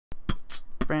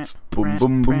Grem-Lan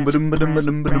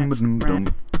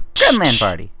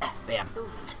party. Bam.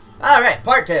 Alright,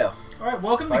 part 2. Alright,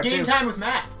 welcome to Game Time with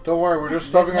Matt. Don't worry, we're just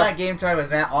starting. It's not Game Time with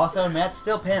Matt. Also, Matt's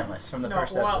still pantless from the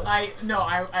first episode.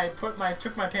 I put my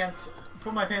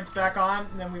pants back on,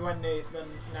 and then we went and ate. Then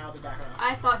now they're back on.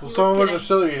 I thought Some of us are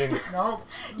still eating. No,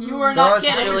 you were not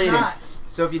kidding. Still eating.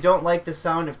 So if you don't like the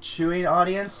sound of chewing,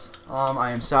 audience,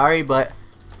 I am sorry, but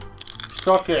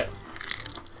Suck it.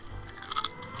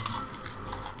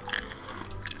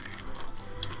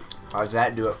 how's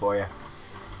that do it for you?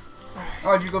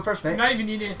 Oh, did you go first, Nate? I'm not even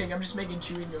eating anything. I'm just making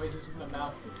chewing noises with my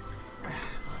mouth.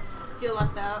 Feel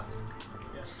left out.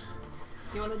 Yes.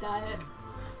 You want to diet?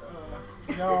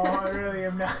 No, I really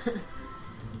am not.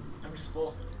 I'm just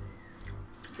full.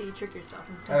 So you trick yourself.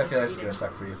 I have a feeling this is gonna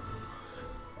suck for you.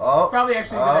 Oh, Probably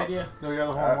actually a good idea. No, you got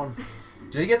the hole in one.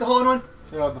 Did he get the hole in one?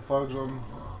 Yeah, the fog's on.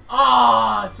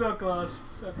 Ah, so close.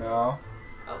 So close. No.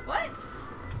 Oh, what?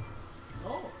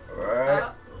 Oh.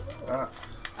 Alright.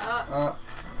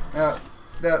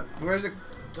 Where's it?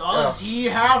 Does he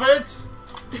have it?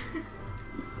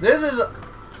 This is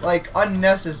like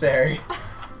unnecessary.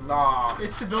 Nah.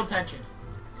 It's to build tension.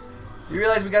 You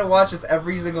realize we gotta watch this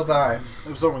every single time.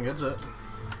 If someone gets it.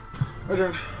 I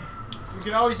don't. We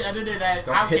can always edit it out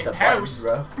Don't hit the in buttons, post.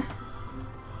 bro.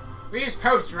 We use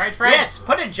post, right, Frank? Yes,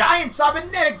 put a giant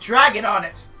cybernetic dragon on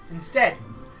it instead.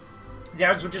 The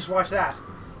others would just watch that.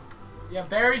 Yeah,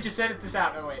 Barry just edit this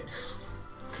out. Oh wait.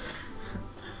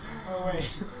 Oh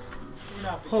wait. We're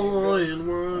not the Game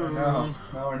Girls. Oh,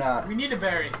 no, we're not. We need a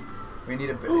Barry. We need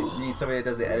somebody that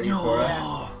does the editing for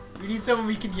us. We need someone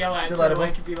we can yell at. Still So editable?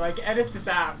 like, be like, edit this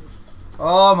out.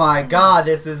 Oh my god,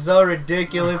 this is so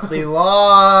ridiculously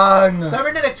long.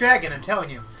 Cybernetic dragon, I'm telling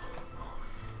you.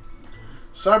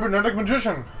 Cybernetic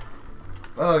magician.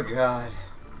 Oh god.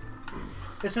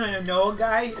 Listen, I know a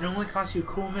guy, it only costs you a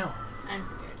cool $1. I'm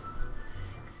scared.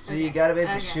 So you gotta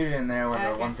basically Okay. shoot it in there when the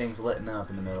Okay. one thing's lit up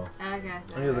in the middle. Okay.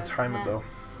 So I need to time it though.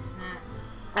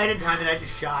 I didn't time it, I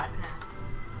just shot.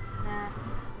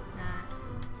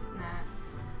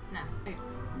 Okay.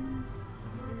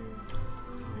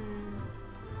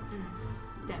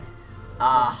 Damn it.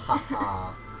 Ah ha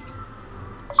ha.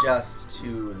 Just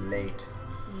too late.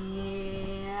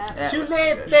 Yeah. Eh, Too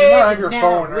late, good. You should not have your now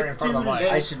phone right in it's front of the too mic.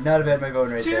 late. I should not have had my phone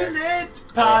right It's too there. late to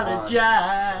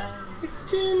apologize. It's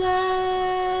too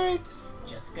late.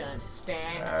 Just gonna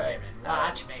stand All right. here and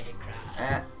watch me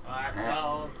cry. What's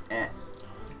all this?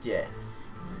 Yeah.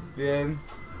 Boom.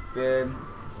 Boom.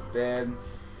 Boom.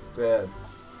 Boom.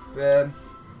 Boom.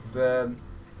 Boom.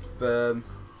 Boom.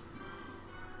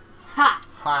 Ha!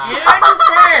 And you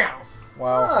fail!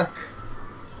 Wow. Fuck.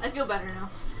 I feel better now.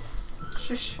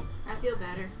 Shush. I feel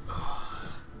better.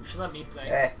 You should let me play.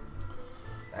 Eh.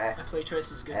 Eh. My play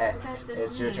choice is good. Eh. with my hands.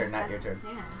 It's your turn, not your turn.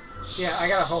 Yeah. Yeah, I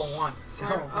got a hole in one, so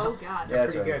Oh god. Yeah,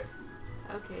 that's pretty right.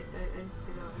 good. Okay, so it needs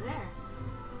to go over there.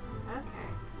 Okay.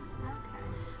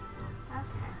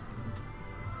 Okay.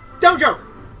 Don't joke!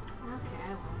 Okay, I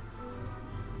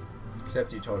won't.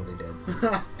 Except you totally did.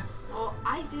 Well,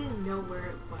 I didn't know where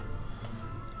it was.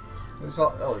 Whose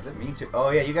fault? Oh, is it me too? Oh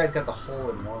yeah, you guys got the hole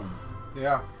in one.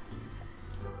 Yeah.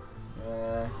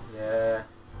 Yeah.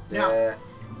 No.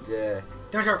 Yeah.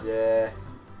 Don't joke.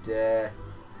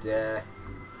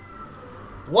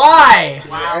 Why?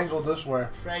 You're Wow. angled this way.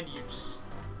 Fred, you just...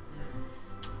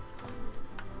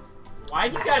 Why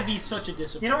do you gotta be such a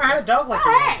discipline? You know, I had a dog like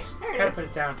you Oh, hey, once. there it Gotta is. put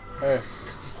it down. Hey.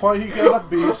 Why you gotta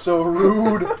be so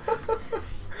rude?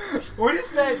 What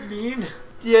does that mean?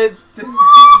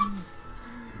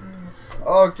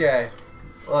 Okay.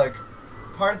 Look.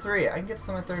 Part 3. I can get this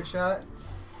on my third shot.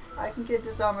 I can get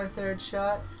this on my third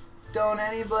shot. Don't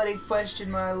anybody question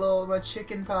my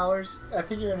chicken powers. I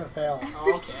think you're gonna fail.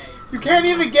 Okay. You can't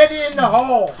even get it in the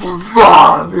hole!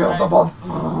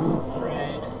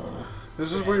 Fred.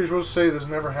 This is where you're supposed to say this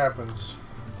never happens.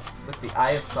 Look, the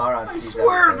Eye of Sauron I sees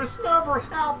swear everything. this never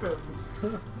happens.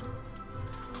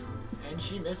 And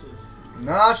she misses.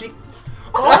 No, she...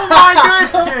 Oh my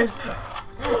goodness!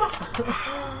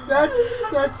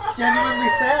 That's genuinely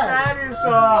sad. That is,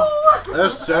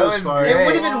 That's satisfying.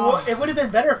 Hey. It would have been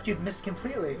better if you'd missed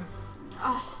completely.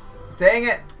 Oh. Dang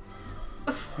it.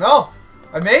 No!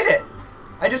 I made it!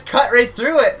 I just cut right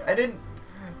through it! I didn't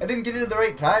get it at the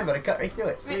right time, but I cut right through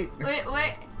it. Sweet. Wait.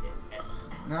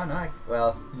 No,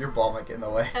 well, your ball might get in the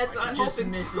way. That's what It I'm just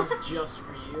hoping. misses just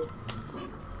for you.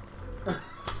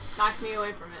 Knocked me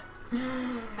away from it.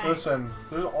 Thanks. Listen,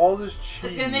 there's all this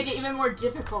cheese. It's gonna make it even more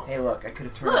difficult. Hey, look, I could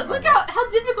have turned on Look my... how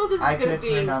difficult this I is could gonna have be.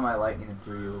 turned on my lightning and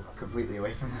threw you completely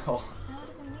away from the hole. That would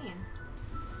have been mean.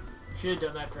 Should have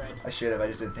done that, Fred. I should have, I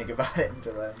just didn't think about it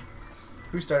until then.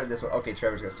 Who started this one? Okay,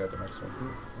 Trevor's gonna start the next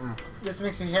one. This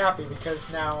makes me happy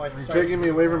because now it's You're taking me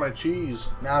away from my cheese.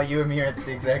 Now you and me are at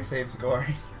the exact same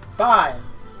scoring. 5.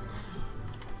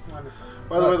 Wonderful.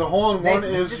 By the way, the hole in one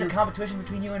Nate, this is is just a competition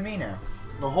between you and me now.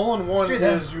 the hole in one Screw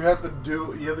them. is you have to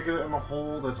get it in the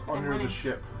hole that's under the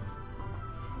ship.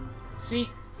 See,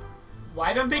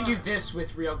 why don't they do this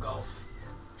with real golf?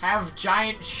 Have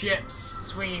giant ships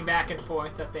swinging back and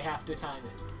forth that they have to time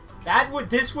it.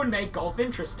 This would make golf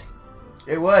interesting.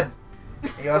 It would.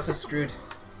 You also screwed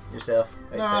yourself.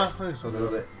 Right Nah, I there. think so. A little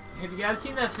bit. Have you guys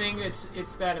seen that thing? It's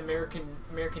that American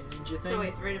Ninja thing. So wait,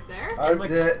 it's right up there? Like,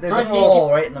 There's a a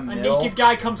hole right in the A middle. naked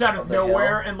guy comes out of of the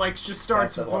nowhere hill. and like just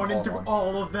starts That's the one running hole through one.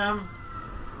 all of them.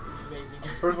 It's amazing.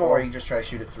 First of all, Or you can just try to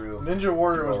shoot it through. Ninja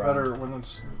Warrior was Go better around.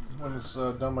 when it's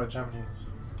done by Japanese.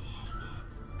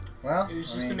 Well, It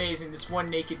was I just mean- amazing. This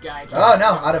one naked guy. came Oh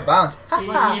no, nowhere. out of bounds. He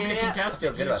wasn't even a Yeah.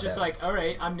 contestant. I feel He good was about just that. like, all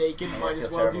right, I'm naked. I Might as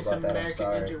feel well do terrible some about that, I'm American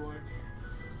sorry. Ninja Warrior.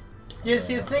 Yeah,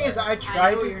 see, the thing is, I I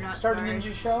tried know you're to not start a sorry.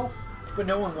 ninja show, but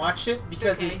no one watched it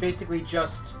because it was okay. basically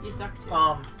just You suck too.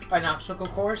 an obstacle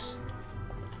course.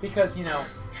 Because, you know,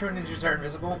 true ninjas are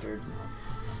invisible. Dude.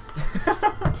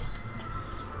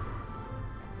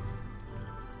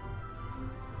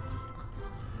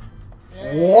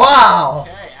 Wow!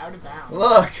 Okay, out of bounds.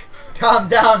 Look, calm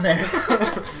down there.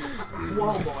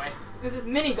 Whoa, boy. This is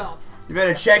mini golf. You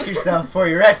better check yourself before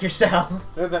you wreck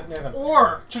yourself. Nathan.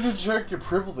 Or Check your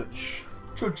privilege.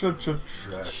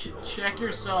 check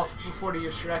yourself before you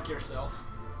Shrek yourself.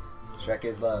 Shrek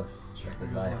is love. Shrek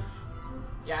is life.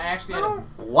 Yeah, I actually had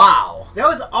a... Wow! That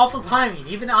was awful timing.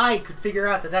 Even I could figure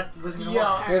out that wasn't going to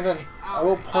Yeah. work. Nathan, I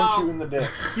will punch you in the dick.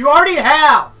 You already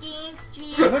have! Thanks,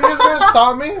 You think it's gonna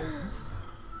stop me?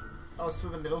 Oh, so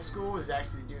the middle school was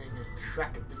actually doing a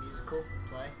Shrek the musical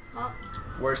play. Well,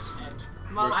 Worst. And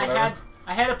well,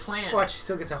 I had a plan Watch, she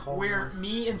still gets a hole. where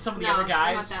me and some of the No, other you're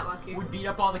not guys that lucky. would beat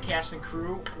up all the cast and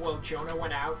crew while Jonah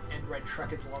went out and read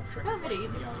Shrek is Love, Shrek That is was Love pretty to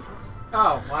the easy. audience.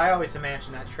 Oh, well, I always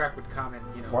imagined that Shrek would come and,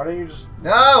 you know. Why don't you just...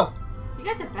 No! you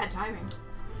guys have bad timing.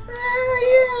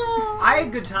 I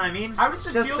had good timing. How does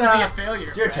it Just, feel to be a failure?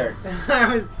 It's your Fred?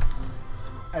 turn.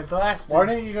 I blasted. Why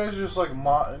didn't you guys just, like,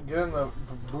 get in the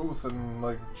booth and,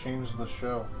 like, change the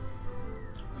show?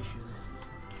 We should.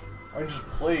 I just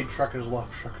played Trucker's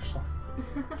Love, Trucker's Love.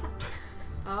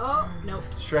 Oh, nope.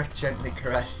 Shrek gently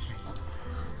caressed me.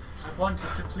 I wanted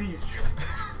to please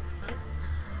Shrek.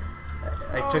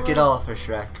 I took it all for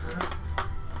Shrek.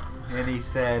 And he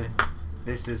said,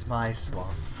 "This is my swamp."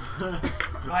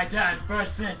 My dad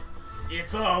first said,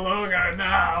 "It's all over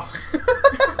now."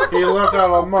 He left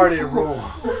out a mighty roll.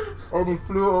 And he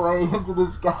flew away into the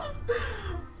sky.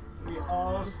 We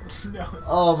all know.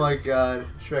 Oh my god.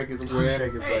 Shrek is There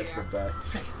you life's go. the best.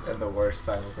 Shrek is And the worst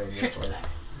Shrek's simultaneously.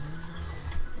 life.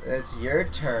 It's your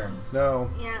turn, No.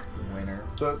 Yeah. winner.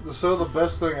 The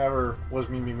best thing ever was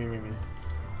me.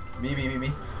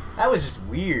 Me. That was just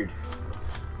weird.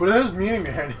 But it has meaning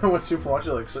behind it once you've watched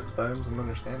it like 6 times and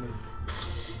understand it.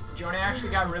 Jonah actually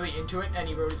got really into it, and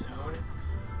he wrote his own,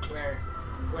 where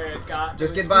it got.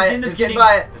 Just it was, get by was it. in the Just get beginning,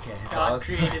 by it. Okay, that's all I God was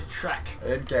created Trek, I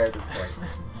didn't care at this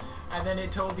point. and then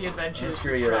it told the I'm adventures. gonna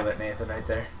screw of you a little Shrek. bit, Nathan, right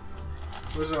there.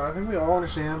 Listen, I think we all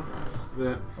understand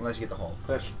that Unless you get the hole.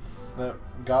 that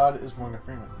God is Morgan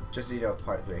Freeman. Just so you know,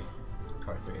 part 3.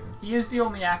 Part 3. He is the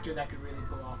only actor that could really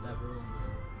pull off that role.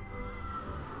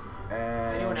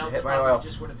 Anyone And else hit my probably oil.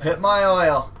 just would have Hit my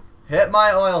oil. Hit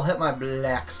my oil. Hit my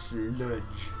black sludge.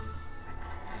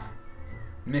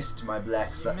 Missed my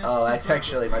black sludge. missed Oh, his that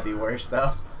actually might be worse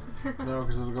though. No,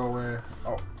 because it'll go away.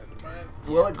 Oh,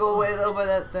 Will it go away though by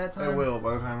that time? it will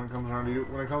by the time it comes around to you.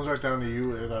 When it comes back down to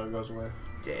you, it goes away.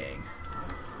 Dang.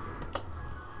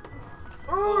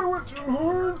 Oh, I went too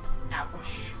hard.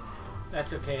 Ouch.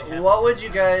 That's okay. It happens. What would you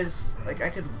guys like? I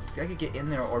could get in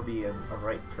there or be a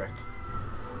right prick.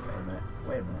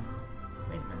 Wait a minute.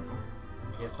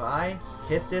 If I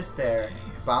hit this there,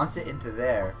 bounce it into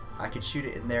there, I could shoot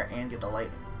it in there and get the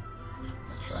lightning.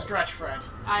 Let's try Stretch, Fred.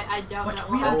 I doubt But that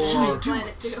we one. all I can't do planned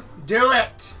it. too. Do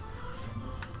it.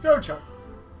 Go, Chuck.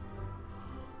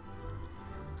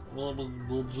 I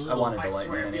wanted I the swear,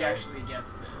 lightning if he anyway. actually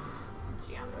gets this.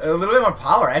 Yeah. A little bit more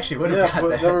power actually would have Yeah, got but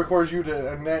that. that requires you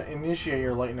to initiate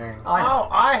your lightning. Oh, I know. Oh,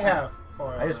 I have.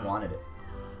 I just wanted it.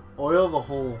 Oil the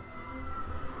hole.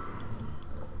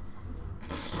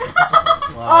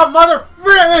 Oh, mother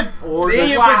friggin'! Or See,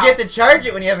 just- you Wow. forget to charge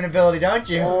it when you have an ability, don't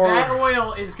you? Or- That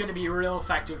oil is going to be real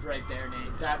effective right there,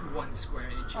 Nate. That 1 square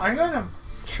inch. I'm gonna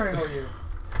trickle you.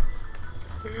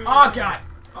 Oh, God.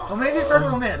 Well, maybe Fred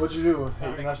will miss. What'd you do?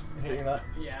 Hit your nut?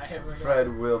 Yeah, I hit my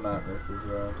Fred will not miss this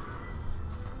round.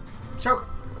 Choke.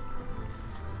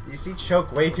 You see,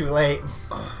 choke way too late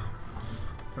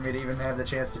for me to even have the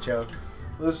chance to choke.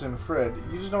 Listen, Fred,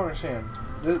 you just don't understand.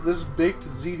 This baked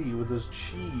ziti with this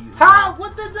cheese. Ha!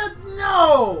 What the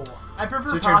no? I prefer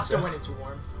Switch pasta yourself. when it's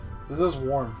warm. This is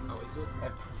warm. Oh, is it? I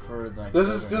prefer like.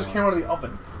 This just came out of the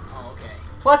oven. Oh, okay.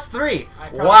 +3. I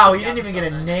probably Wow, should you have didn't even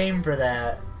get a done name for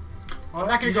that. Well, I'm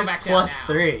not gonna You go just back down now.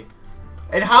 +3.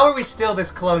 And how are we still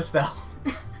this close though?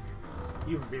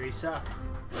 You really suck.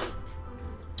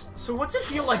 So what's it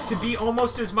feel like to be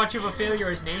almost as much of a failure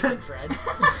as Nathan, Fred?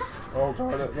 Oh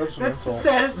god, that's an That's the insult.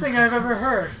 saddest thing I've ever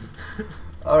heard.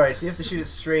 Alright, so you have to shoot it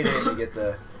straight in to get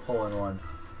the hole-in-one.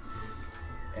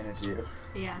 And it's you.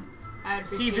 Yeah. I would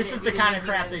See, appreciate this it is if the you kind didn't of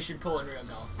make me crap they lose. should pull in real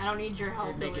golf. I don't need your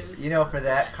help to Make it- lose. You know, for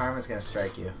that, Yes. karma's gonna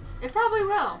strike you. It probably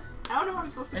will. I don't know where I'm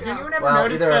supposed to Has go. anyone ever Well,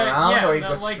 noticed either that? around Yeah, or you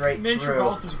that, go like, straight miniature through,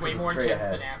 golf is way 'cause it's more straight intense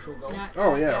ahead. than actual golf.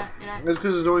 Oh yeah. It's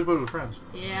because it's always played with friends.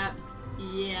 Yeah.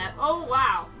 Yeah. Oh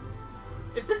wow.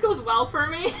 If this goes well for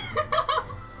me.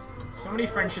 So many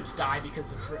friendships die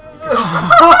because of.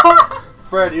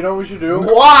 Fred, you know what we should do?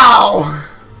 Wow!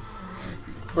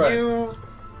 Fred, You...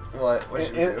 What? What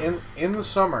should we do? in the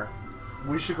summer,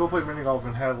 we should go play mini golf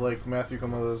and have like Matthew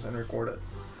come with us and record it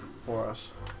for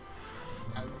us.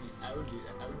 I would do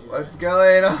that. I would do What's that.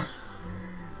 going on?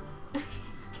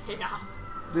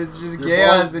 Chaos. There's just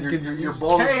chaos and your confusion.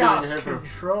 balls is getting Chaos your head from-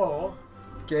 control.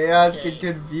 Chaos Okay. and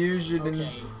confusion and...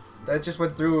 Okay. That just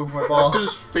went through my ball.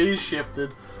 His face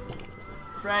shifted.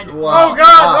 Fred. Wow. Oh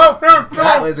god! Wow. Oh,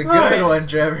 That was a good one,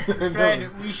 Trevor.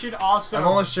 Fred, we should also. I'm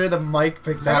almost sure the mic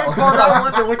picked that I call that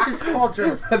one. one the witch's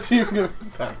cauldron. That's even good.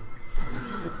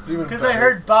 It's even Because I better.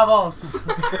 heard bubbles.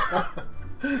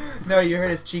 No, you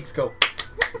heard his cheeks go.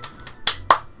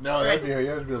 No, that'd be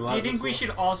a lot. Do you think we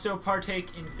should also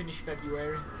partake in Finish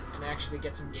February and actually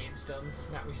get some games done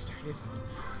that we started?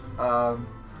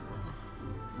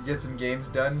 Get some games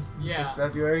done Yeah. this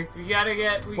February. We gotta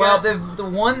get. Well, the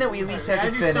one that we at least had to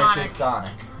gotta do finish Sonic. is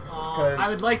Sonic. 'cause- I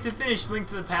would like to finish Link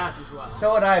to the Past as well.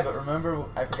 So would I, but remember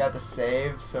I forgot to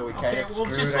save, so we kind Okay, of well,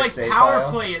 screwed just our like save power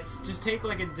file. play it. Just take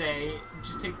like a day,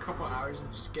 just take a couple hours,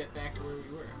 and just get back to where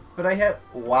we were. But I had...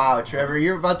 Wow, Trevor,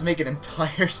 you're about to make an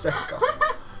entire circle.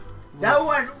 That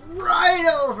went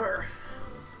right over.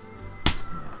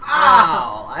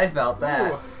 Ow! I felt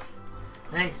that. Ooh.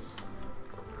 Thanks.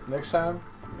 Next time,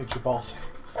 it's your balls.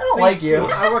 I don't like you.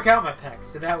 I work out my pecs,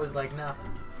 so that was like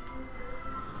nothing.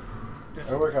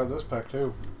 I work out this pack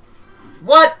too.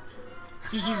 What?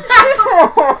 See,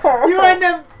 You end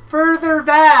up further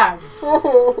back.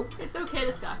 It's okay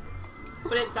to suck,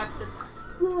 but it sucks to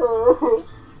suck.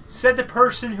 Said the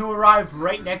person who arrived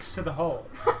right next to the hole.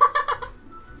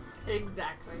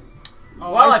 Exactly.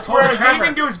 oh, Well, I I swear, told if Trevor.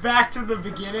 anything goes back to the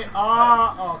beginning.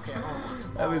 Oh, okay.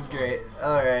 Almost. That was great.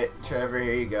 Alright, Trevor,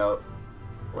 here you go.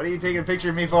 What are you taking a picture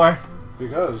of me for?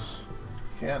 Because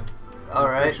you can.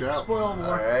 Alright. Picture out. Spoil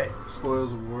more. Alright.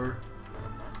 Spoils of war.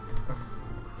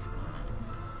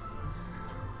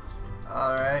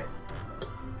 Alright.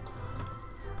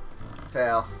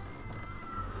 Fail.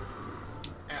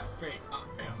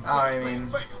 I mean,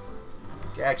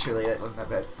 actually, that wasn't that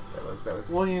bad. That was.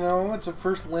 Well, you know, it's a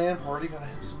first land party. Gotta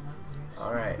have some.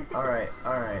 Alright, alright,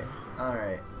 alright,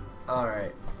 alright,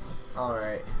 alright,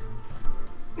 alright,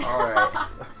 alright.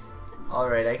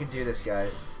 Alright, I can do this,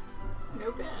 guys.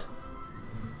 No bets.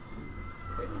 It's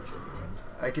quite interesting.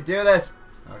 I can do this!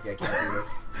 Okay, I can't do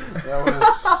this. That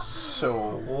was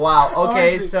so. Wow,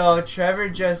 okay, Honestly. so Trevor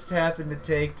just happened to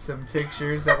take some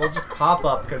pictures that will just pop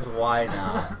up, because why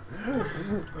not?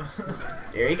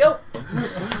 Here you go!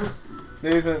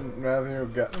 Nathan, Matthew,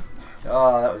 got.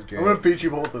 Oh, that was I'm great. gonna beat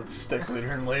you both with a stick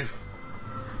later in life.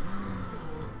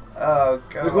 Oh,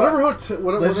 God. Like whatever.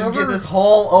 Let's just get this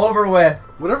whole over with.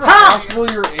 Whatever hospital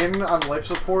you're in on life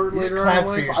support You just later clap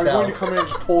on for in life, I'm going to yourself. come in and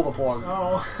just pull the plug.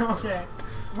 Oh, okay.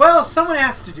 Well, someone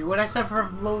has to do what I suffer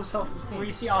from low self-esteem. Well,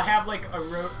 you see, I'll have like a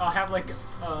quadcopter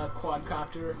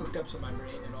hooked up to my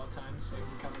brain at all times, so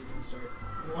I can come in and start.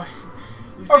 What?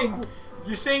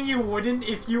 You're saying you wouldn't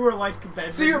if you were like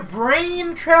bedridden? So your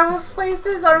brain travels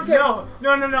places? I don't get. No.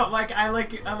 Like I have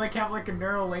like a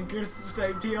neural linker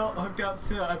type deal hooked up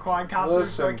to a quadcopter,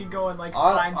 so I Listen, can go and like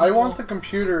spine I people. want the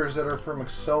computers that are from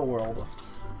Excel World.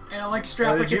 And I'll like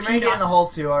strap So like did a you make it in the P90. hole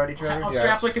too already, Trevor? I'll Yes.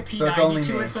 strap like a So it's only P90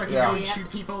 to me. it, so I can Yeah. go and Yeah. shoot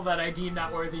people that I deem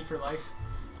not worthy for life.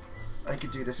 I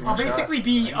could do this in I'll one shot. basically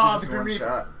be, I could do the this in Grim one Reaper.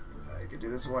 shot. I could do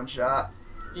this in one shot.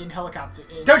 In helicopter.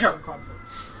 In Dojo! in quad foot.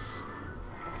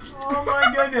 Oh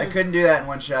my goodness! I couldn't do that in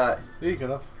one shot. Yeah, you could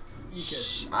have. You could.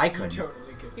 Shh, I You couldn't.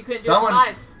 totally could. You couldn't Someone, do it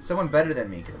in 5. someone better than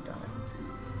me could have done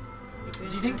it.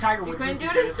 Do you think Tiger You Woods couldn't would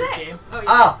do be it good in at this 6. game? Oh, you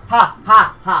Oh, ha,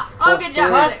 ha, ha. Oh, good job.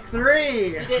 Plus 6. 3.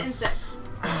 You did it in 6.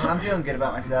 I'm feeling good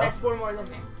about myself. That's 4 more than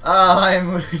me. Oh, I'm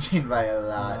losing by a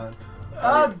lot.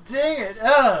 Oh, dang it.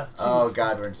 Oh,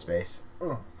 God, we're in space.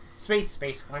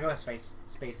 Space. Wanna go with space?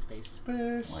 Space.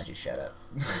 Why'd you shut up?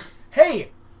 Hey!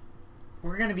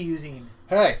 We're gonna be using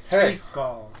Hey. space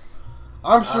balls.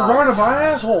 I'm surrounded by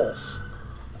assholes.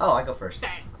 Oh, I go first.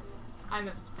 Thanks. I'm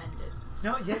offended.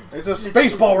 No, yeah. It's a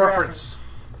space ball reference.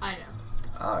 I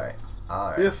know. Alright. Be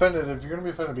Alright. offended. If you're gonna be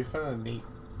offended in Nate.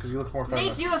 Because he looks more feminine.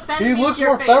 Nate, you offend He me looks with your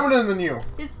more face. feminine than you.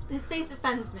 His face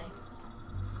offends me.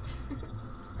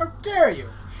 How dare you?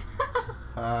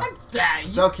 Uh, Dang.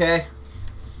 It's okay.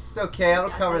 It's okay. I'll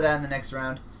cover that in the next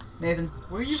round. Nathan,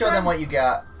 Where you show from? them what you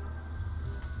got.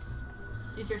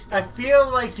 Use your I skills. feel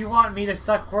like you want me to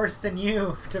suck worse than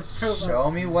you to prove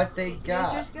Show me what they Use your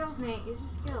got. skills, Nate. Use your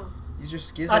skills. Use your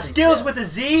skizzle. skills with a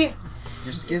Z?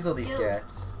 Your skizzle these Skills.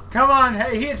 cats. Come on,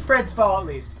 hey, he hit Fred's ball at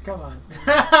least. Come on.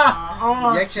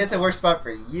 Yeah, actually, that's a worse spot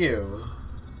for you.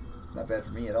 Not bad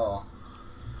for me at all.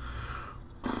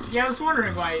 Yeah, I was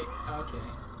wondering why. Okay.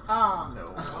 Oh.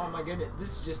 no. Oh my goodness,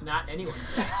 this is just not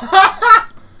anyone's day.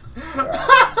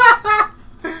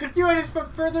 You wanted to put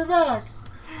further back.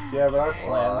 Yeah, but I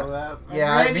planned that.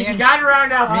 Yeah, Randy, me you and, got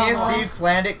around out me this and one. Steve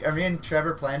planned it, or me and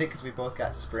Trevor planned it because we both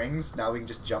got springs. Now we can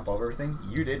just jump over everything.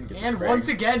 You didn't get the And spring. once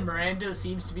again, Miranda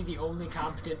seems to be the only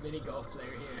competent mini golf player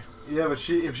here. Yeah, but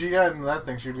if she got into that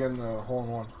thing, she would get in the hole in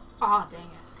one. Aw, dang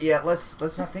it. Yeah, let's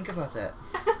not think about that.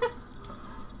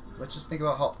 Let's just think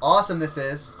about how awesome this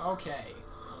is. Okay.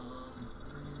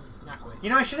 Not quite. You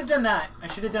know, I should have done that.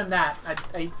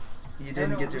 You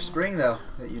didn't get your spring though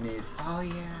that you need. Oh,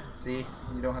 yeah. See,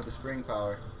 you don't have the spring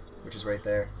power, which is right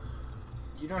there.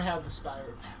 You don't have the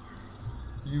spider power.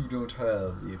 You don't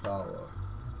have the power.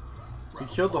 He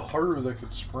killed the harder that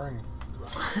could spring.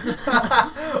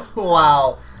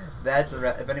 Wow, that's a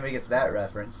if anybody gets that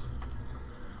reference.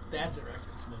 That's a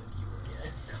reference none of you will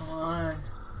get. Come on.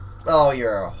 Oh,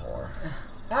 you're a whore.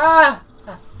 Ah!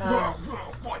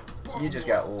 You just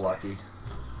got lucky.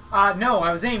 No,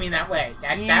 I was aiming that way.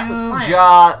 That was You planned.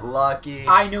 got lucky.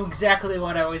 I knew exactly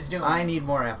what I was doing. I need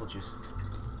more apple juice.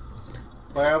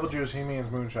 By apple juice, he means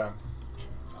moonshine.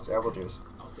 I'll It's take apple some- juice.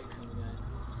 I'll take some of that.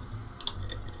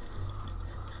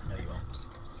 No, you won't.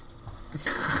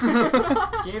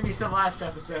 Gave me some last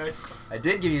episode. I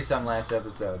did give you some last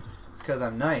episode. It's because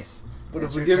I'm nice. But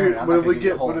It's if we your give you, turn. I'm but not if we gonna give you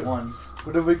get, a whole but if, one.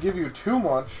 but if we give you too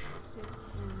much, Is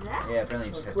that? Yeah, apparently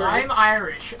you just hit. I'm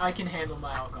Irish. I can handle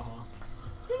my alcohol.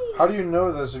 how do you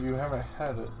know this if you haven't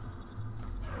had it?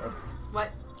 What?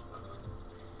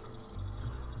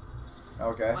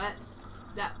 Okay. What?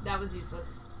 That was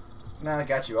useless. Now I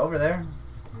got you over there.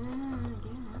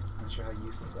 Yes. Not sure how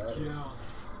useless that is. Yeah.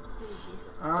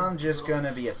 I'm just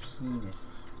gonna be a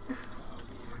penis.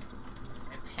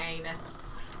 A penis.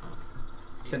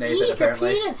 To Nathan, Eek, a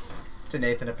apparently. penis. To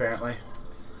Nathan, apparently.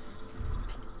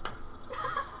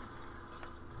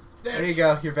 There you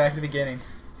go. You're back at the beginning.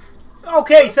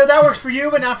 Okay, so that works for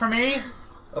you, but not for me.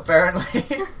 Apparently.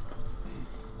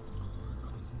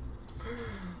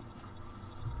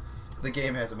 The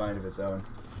game has a mind of its own.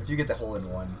 If you get the hole in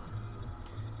one.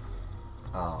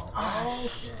 Oh.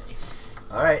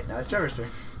 Okay. Alright, now it's Trevor's turn.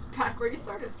 Back where you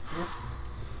started.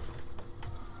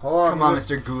 Hold on. Come on,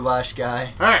 Mr. Goulash guy.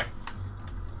 Hey!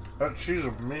 That cheese is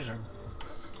amazing.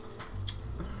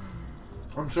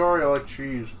 I'm sorry, I like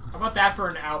cheese. How about that for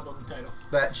an album title?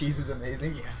 That cheese is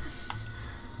amazing. Yeah.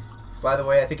 By the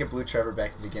way, I think it blew Trevor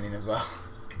back to the beginning as well.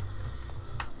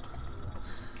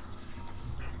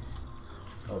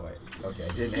 Oh, wait. Okay, I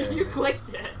didn't hit You anything.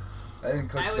 clicked it. I didn't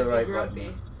click I the would right be grumpy.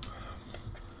 button.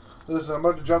 Listen, I'm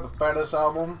about to drop the fattest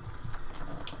album.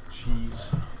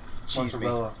 Cheese. Cheese me.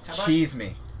 Mozzarella. How about- Cheese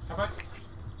me. How about?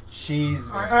 Cheese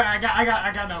me. All right, I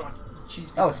got another one.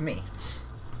 Cheese pizza. Oh, it's me.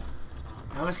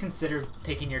 I always considered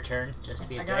taking your turn just to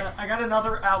be a dick. I got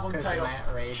another album 'Cause of title.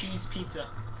 that rage. Cheese pizza.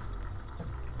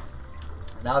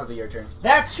 Now it'll be your turn.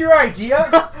 That's your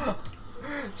idea?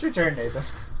 It's your turn, Nathan.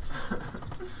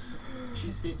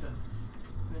 Cheese pizza.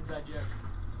 It's an inside joke.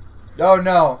 Oh,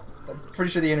 no. I'm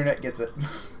pretty sure the internet gets it.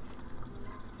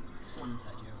 It's one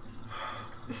inside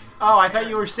joke. Oh, I thought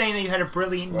you were saying that you had a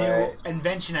brilliant Right. new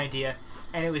invention idea,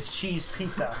 and it was cheese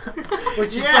pizza.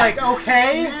 Which is Yeah. like,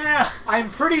 okay, Yeah. I'm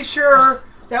pretty sure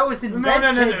that was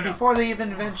invented no. before they even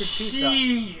invented pizza.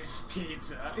 Cheese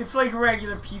pizza. It's like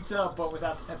regular pizza, but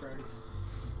without the pepperonis.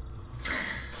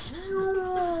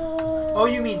 Oh,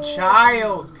 you mean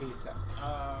child pizza.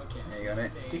 Okay. There you go,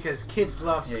 Nate. Because kids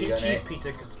love Yeah, you got cheese Nate.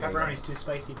 pizza because Yeah, you got pepperoni's too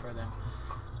spicy for them.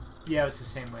 Yeah, it was the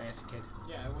same way as a kid.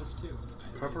 Yeah, it was too.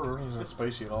 Pepperoni's not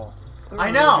spicy at all.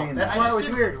 I know. Being That's I why just it was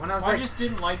didn't- weird. When I was I like, just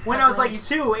didn't like. when I was like pepperonis.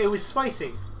 2, it was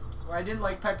spicy. Well, I didn't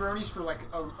like pepperonis for like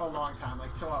a long time,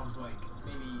 like till I was like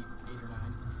maybe 8 or 9.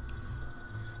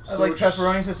 I like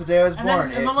pepperoni since the day I was born.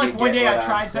 And then like one day I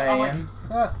tried to. I'm like,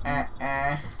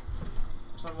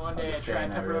 so one day I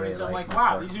tried pepperonis. Really I'm like,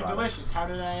 wow, these are delicious. How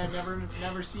did I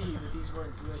never see that these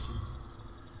weren't delicious?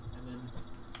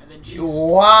 And then cheese.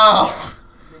 Wow.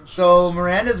 And then So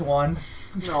Miranda's won.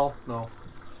 No.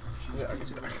 Yeah, it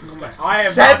was disgusting.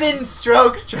 7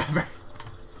 strokes, Trevor.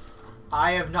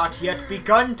 I have not yet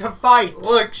begun to fight.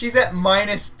 Look, she's at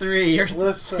 -3. You're at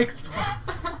Listen. 6.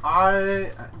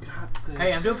 I got this.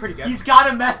 Hey, I'm doing pretty good. He's got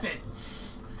a method.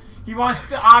 He wants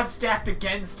the odds stacked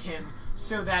against him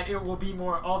so that it will be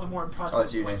all the more impressive Oh,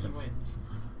 it's you, when Nathan. he wins.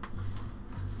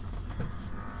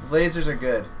 Lasers are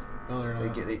good. No, they're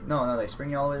not. No, they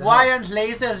spring you all the way to the Why top. aren't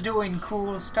lasers doing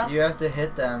cool stuff? You have to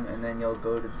hit them, and then you'll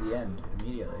go to the end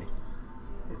immediately.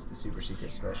 It's the super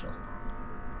secret special.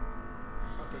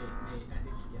 Okay, Nate, I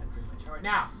think you got too much. Alright,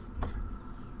 now.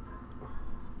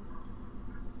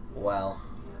 Well,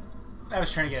 I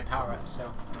was trying to get a power up,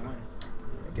 so.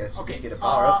 I guess you Okay, could get a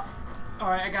power up.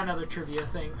 Alright, I got another trivia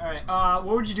thing. Alright,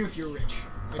 what would you do if you were rich?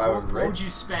 If Like, I were what rich? would you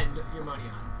spend your money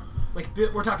on? Like,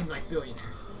 we're talking like billionaire.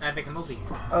 I'd make a movie.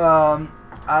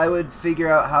 I would figure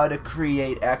out how to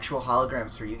create actual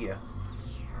holograms for Yu-Gi-Oh.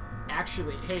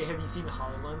 Actually, hey, have you seen the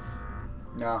HoloLens?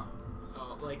 No.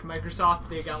 Oh, like Microsoft,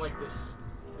 they got like this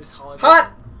hologram.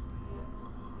 Hot!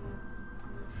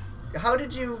 How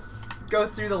did you go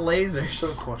through the Good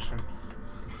lasers? question.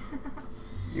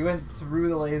 You went through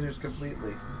the lasers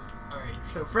completely. Alright,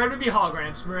 so Fred would be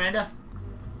holograms. Miranda?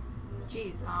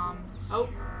 Jeez, oh.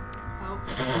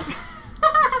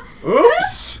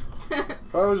 Oops!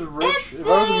 If I was rich, if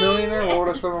I was a millionaire, what would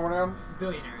I spend my money on?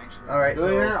 Billionaire, actually. Alright,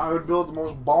 Millionaire, so... I would build the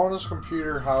most bonus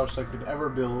computer house I could ever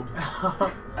build,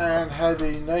 and have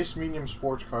a nice medium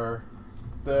sports car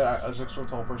that a 6 foot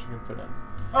tall person can fit in.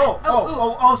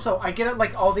 Also, I get it,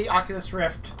 like, all the Oculus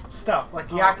Rift stuff. Like,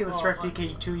 the Oculus Rift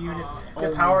DK2 units,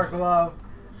 the Power Glove.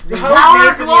 The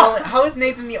How is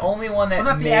Nathan the only one that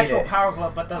well, not the made actual it? Power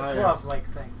Glove, but the Oh, yeah. glove-like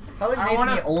thing. How is I Nathan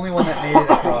wanna- the only one that made it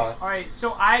across? Alright, so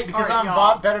Because alright, I'm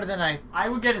y'all, better than I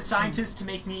would get a scientist to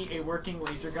make me a working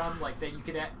laser gun, like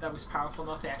that that was powerful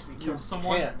enough to actually kill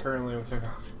someone. Can't currently with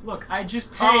technology. Look, I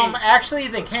just pay. Actually,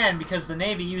 they can, because the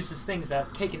Navy uses things that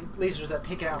have taken lasers that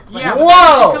take it out. Yeah, Whoa! but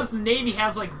that's because the Navy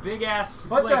has like big ass.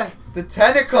 What like, The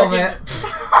tentacle, man.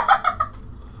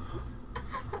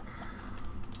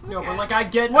 No, but like I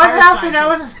get. What our happened? I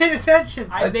scientists- wasn't paying attention.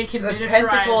 I make it A miniaturized.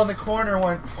 tentacle in the corner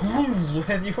went,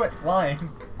 and you went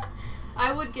flying.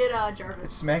 I would get It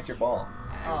Jarvis. smacked your ball.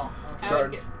 Oh, okay. I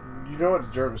would get. You know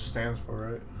what Jarvis stands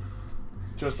for, right?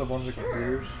 Just a bunch of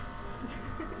computers.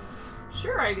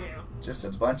 Sure, I do. Just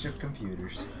a bunch of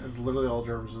computers. It's literally all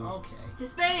Jarvis is. Okay. To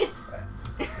space.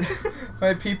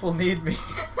 My people need me.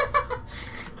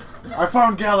 I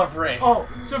found Gallifrey. Oh,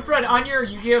 so Fred, on your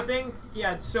Yu-Gi-Oh thing,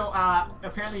 yeah. So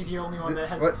apparently the only one that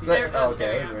hasn't What- seen what- it. oh, okay,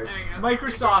 There that's we go. weird. There we go.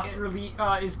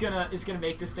 Microsoft is gonna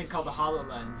make this thing called the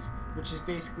HoloLens, which is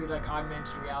basically like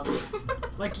augmented reality.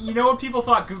 Like, you know what people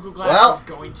thought Google Glass Well, was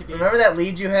going to be? Remember that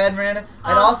lead you had, Miranda?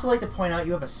 I'd also like to point out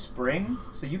you have a spring,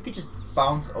 so you could just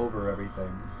bounce over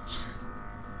everything.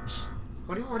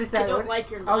 What is I that? don't What- like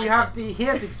your Oh, you logic. have the. He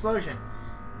has the explosion.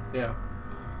 Yeah.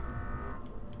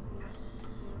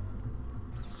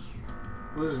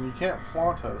 Listen, you can't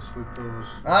flaunt us with those.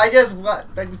 I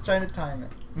was trying to time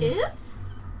it. Oops.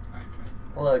 Alright,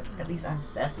 Fred. Look, at least I'm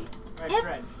sassy. Alright,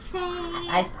 Fred.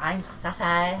 I'm sassy.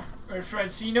 Alright,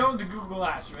 Fred. So you know the Google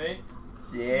Glass, right?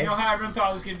 You know Yeah, how everyone thought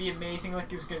it was gonna be amazing, like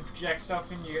it was gonna project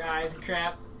stuff in your eyes and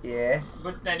crap, yeah,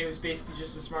 but then it was basically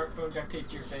just a smartphone duct taped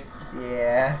to your face.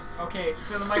 yeah. Okay,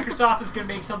 so the Microsoft is gonna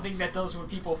make something that does what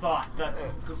people thought that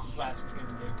Google Glass was gonna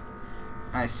do.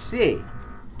 I see.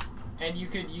 And you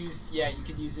could use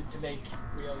it to make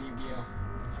real Yu-Gi-Oh.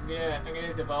 I'm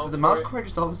gonna develop. Did the mouse for it. cord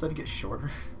just all of a sudden get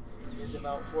shorter? I'm gonna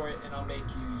develop for it, and I'll make you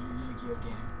your Yu-Gi-Oh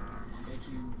game.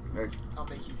 I'll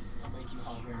make you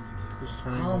hologram Yu-Gi-Oh. Just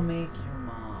turning I'll make your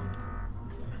mom.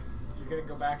 Okay. You're gonna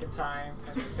go back in time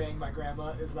and then bang my grandma.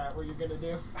 Is that what you're gonna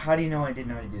do? How do you know I didn't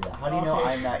know how to do that? How do you know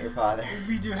Okay. I'm not your father?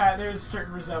 We do have. There's a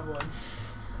certain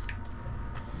resemblance.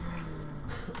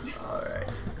 Alright.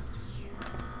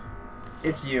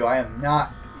 It's you. I am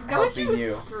not Don't helping you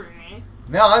you. screw me.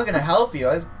 No, I was gonna help you.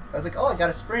 I was like, oh, I got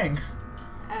a spring.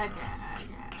 Okay.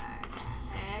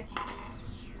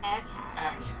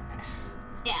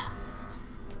 Yeah.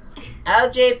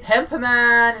 LJ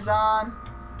Pimpaman is on.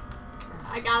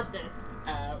 I got this.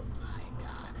 Oh my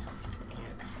god.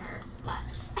 Her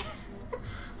butt.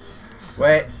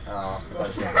 Wait. Oh,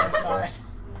 that's Bye.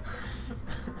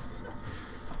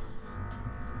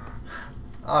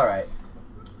 Alright.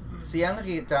 See, I'm gonna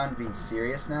get down to being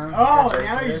serious now. Oh, You guys ready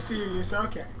now for you're this? serious.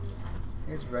 Okay.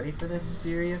 You guys ready for this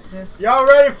seriousness? Y'all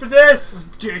ready for this?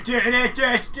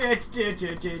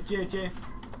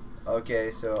 Okay,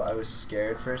 so I was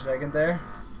scared for a second there.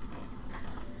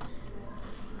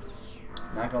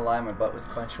 Not gonna lie, my butt was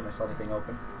clenched when I saw the thing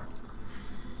open.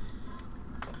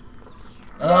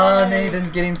 Oh,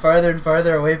 Nathan's getting farther and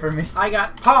farther away from me. I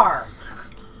got par.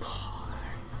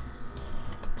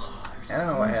 I don't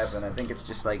know what happened. I think it's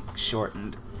just like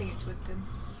shortened. I think it twisted.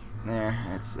 There,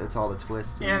 that's all the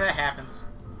twist. Yeah, that happens.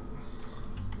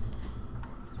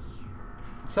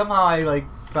 Somehow I like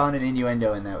found an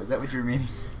innuendo in that. Was that what you were meaning?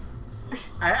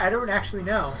 I don't actually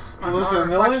know. Well, listen,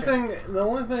 the only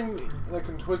thing that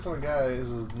can twist on a guy is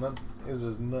his nut.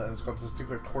 And it's got this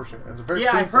testicular torsion. It's a very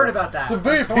Yeah, painful. I've heard about that. It's a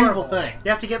very That's painful horrible. thing.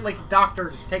 You have to get like a doctor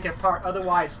to take it apart,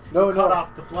 otherwise you cut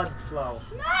off the blood flow.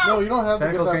 No, you don't have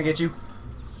Tentacles to gonna get that. get you.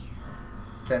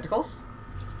 Tentacles?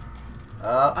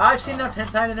 I've seen enough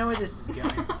hentai to know where this is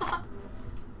going.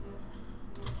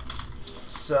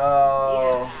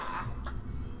 So.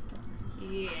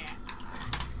 Yeah.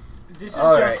 This is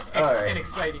Alright, just alright. an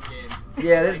exciting game.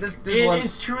 Yeah, Like, this it one.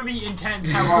 is truly intense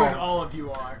how good all of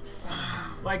you are.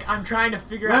 Like, I'm trying to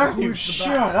figure out Matthew, who's the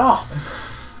shut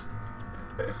best.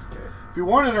 up. If you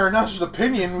wanted our announcer's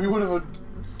opinion, we would have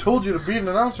told you to be an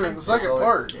announcer in the second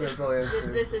part. That's all he has to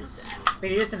do. This is sad.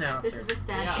 It is an This announcer. is a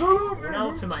sad. Shut up, What man.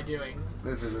 else am I doing?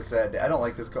 This is a sad day. I don't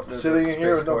like this. This Sitting in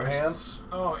here space with no course. pants.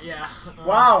 Oh, yeah.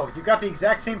 Wow, you got the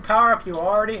exact same power up you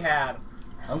already had.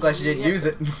 I'm glad she didn't use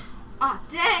it. Ah,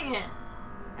 dang it!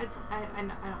 That's I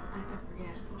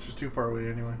forget. She's too far away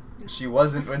anyway. She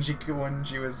wasn't when she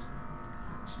was.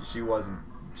 She wasn't.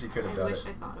 She could have I done wish it.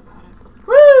 I thought about it.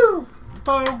 Woo!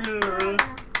 Bogus.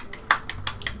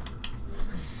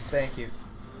 Thank you.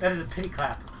 That is a pity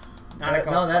clap. Not a golf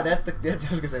No, clap. that's the. That's, I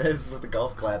was gonna say, that is what the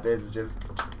golf clap is. It's just.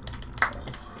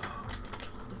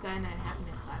 Just that and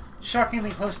happiness clap.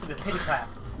 Shockingly close to the pity clap.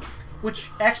 Which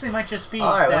actually might just be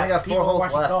All right, we that only got 4 people holes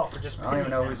watching left. golf are just I don't even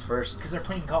know who's first. because they're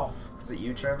playing golf. Is it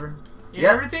you, Trevor? You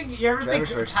Yep. ever think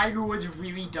Trevor's first. Tiger Woods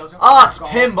really doesn't Oh, like it's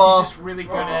golf? pinball. He's just really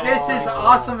good at it. This is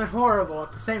awesome and horrible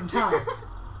at the same time.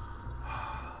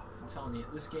 I'm telling you,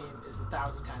 this game is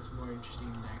 1,000 times more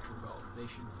interesting than actual golf.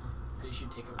 They should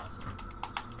take a lesson.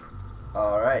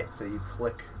 All right, so you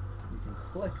click. You can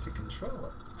click to control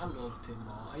it. I love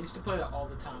pinball. I used to play it all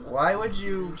the time. Why would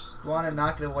you want to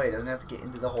knock it away? It doesn't have to get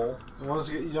into the hole. Once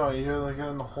you get, you gotta get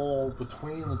in the hole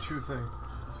between the two things.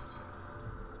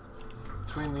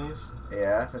 Between these?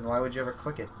 Yeah, then why would you ever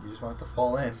click it? You just want it to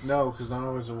fall in. No, because not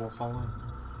always it will fall in.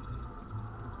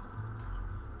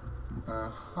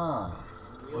 Uh-huh.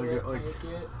 Will Like it it- like- make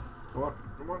it? What?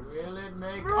 What? Will it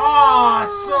make? Oh,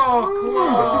 so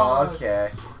Oh, close. okay.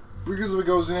 Because if it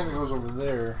goes in, it goes over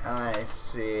there. I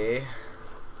see.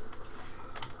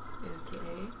 Okay.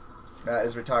 That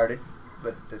is retarded,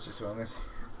 but that's just what I'm gonna say.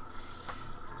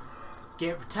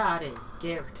 Get retarded.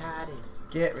 Get retarded.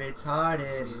 Get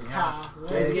retarded. Ha.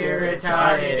 Let's get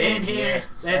retarded in here.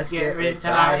 Let's get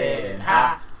retarded and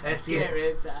ha. Let's get.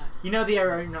 retarded. You know the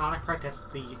ironic part? That's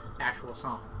the actual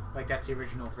song. Like that's the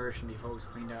original version before it was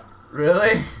cleaned up.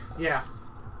 Really? Yeah.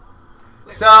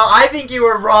 So I think you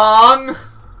were wrong.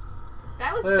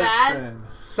 That was bad. Listen.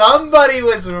 Somebody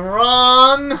was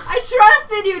wrong. I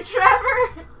trusted you,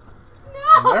 Trevor.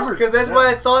 No. Never, Because that's why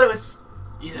I thought it was.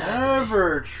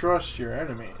 never trust your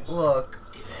enemies. Look.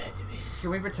 Can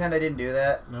we pretend I didn't do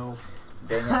that? No.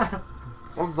 Dang it.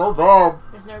 I'm so bad.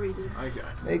 There's no redos. I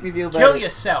got Make me feel better. Kill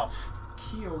yourself.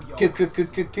 Kill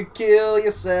yourself. Kill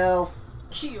yourself.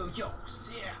 Kill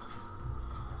yourself.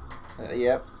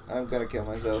 Yep, I'm gonna kill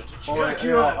myself. Check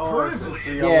your it's the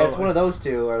Yeah, yellow it's one of those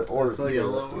two, or It's the either of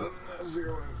yellow those two. one. That's the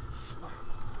yellow one.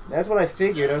 That's what I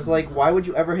figured. I was like, why would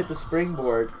you ever hit the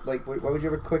springboard? Like, why would you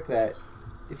ever click that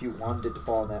if you wanted it to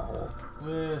fall in that hole?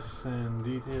 Listen,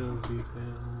 details.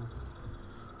 Details.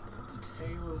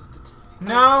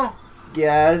 No.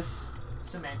 Yes.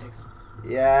 Semantics.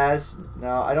 Yes.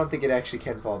 No, I don't think it actually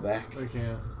can fall back. I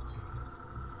can't.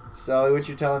 So what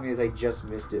you're telling me is I just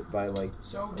missed it by like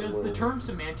So a does the little. term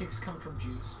semantics come from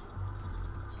Jews?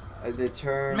 The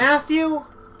term. Matthew,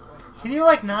 can you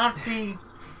like not be?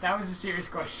 That was a serious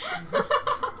question.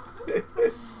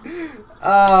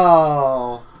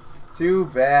 Oh, too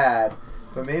bad.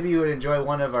 But maybe you would enjoy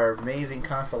one of our amazing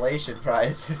constellation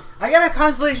prizes. I got a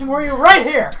constellation warrior right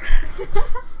here.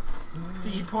 See,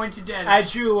 he pointed at I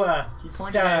his, drew he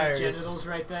pointed at his stars. genitals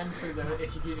right then for the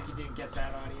if you didn't get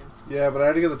that audience. Yeah, but I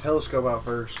had to get the telescope out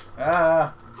first.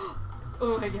 Ah.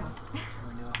 Oh my god. Oh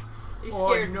no. You Oh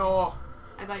scared me. no.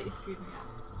 I thought you screwed me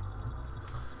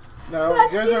up. Now,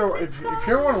 Let's you guys get are, this if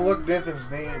you ever want to look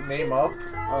Nathan's name up,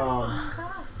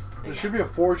 there should be a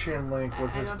 4chan link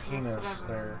with his penis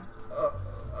there.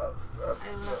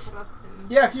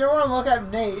 Yeah, if you want to look at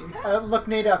Nate, look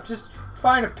Nate up. Just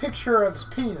find a picture of his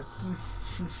penis,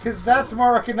 because that's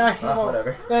more recognizable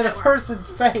whatever. than a person's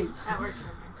face. That worked.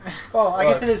 Well, I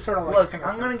Look, guess it is sort of like. Look,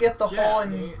 I'm gonna get the Yeah, hole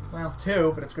in. Nate. Well,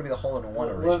 2, but it's gonna be the hole in 1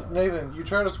 originally. Nathan, you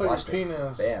try to put Watch your this.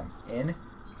 penis Bam.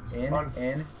 In, On-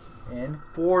 in,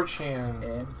 4chan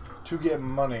in. to get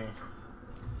money.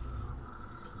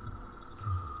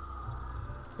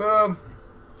 Boom.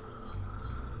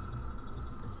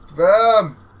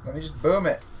 Boom. Let me just boom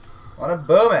it. I wanna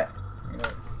boom it.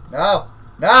 No.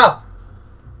 No.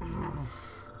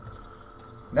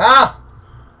 No.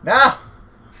 No.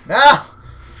 No.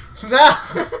 No.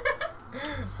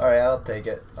 Alright, I'll take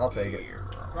it. I'll take it.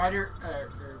 Ryder,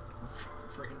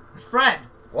 freaking Fred.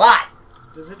 What?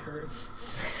 Does it hurt?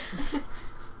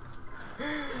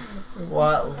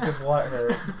 What? Just what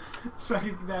hurt?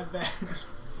 Sucking that bad.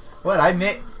 What?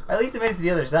 At least I made it to the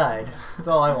other side. That's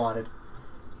all I wanted.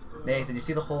 Nathan, you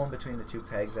see the hole in between the 2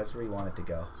 pegs? That's where you want it to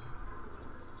go.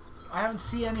 I don't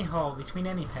see any hole between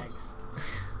any pegs.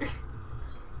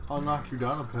 I'll knock you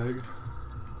down a peg.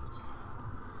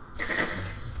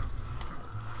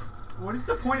 What is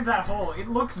the point of that hole? It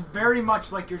looks very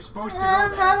much like you're supposed to go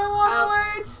And there. I don't want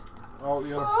to wait. Oh,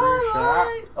 you got a free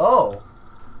shot? Oh.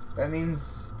 That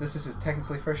means this is his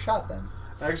technically first shot then.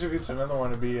 Actually, if he gets another one,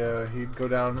 it'd be, he'd go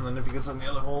down, and then if he gets on the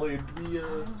other hole, it'd be,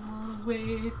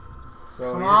 Wait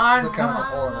So Come it on, counts come a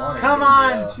hole in 1. Come again,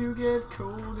 on. yeah. to get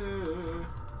colder.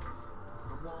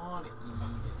 I wanna eat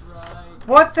it right.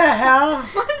 What the hell?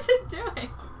 What is it doing?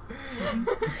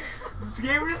 This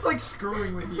game is like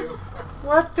screwing with you.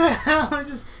 What the hell? I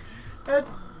just that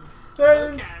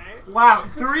is. Wow,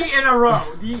 3 in a row.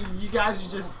 You guys are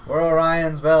just. We're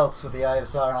Orion's belts with the Eye of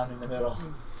Sauron in the middle.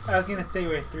 I was gonna say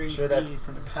we're 3 Sure, B's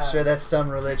in a pod. Sure, that's some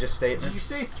religious Did statement. you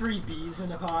say 3 B's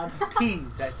in a pod?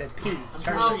 Peas. I said peas. I'm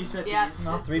pretty sure you said yeah, bees.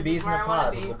 No, this- 3 this bees is in a where I wanna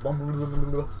pod. be.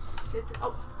 This is,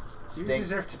 oh, You Stink.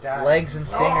 deserve to die. Legs and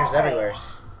stingers Oh. everywhere.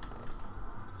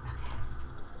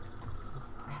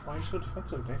 Why are you so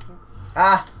defensive, Nathan?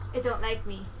 Ah! it don't like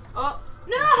me. Oh,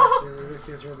 It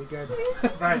feels really good.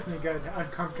 Surprisingly good.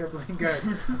 Uncomfortably good.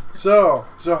 So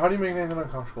how do you make Nathan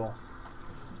uncomfortable?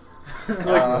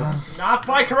 Not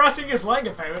by caressing his leg,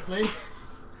 apparently.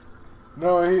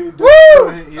 No, he did.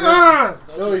 Woo! No,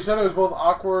 he said it was both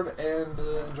awkward and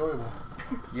enjoyable.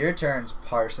 Your turns,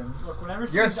 Parsons. Look, whenever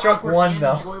You're on something's stroke awkward 1 and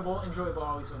though. enjoyable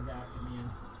always wins out in the end.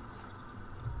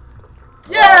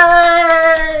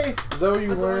 Yay! Is that what you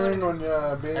What's the learned when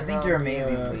latest? being I think on your the,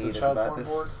 amazing the lead is child about porn to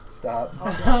board? stop.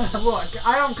 Look,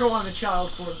 I don't go on the child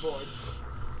porn boards.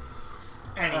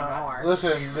 Anymore.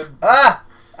 Listen, Ah!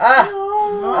 Ah!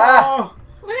 No! Ah!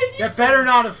 what did you That better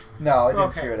not have. No, I didn't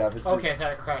Okay. screw it up. It's just, Okay, I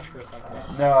thought it crashed for a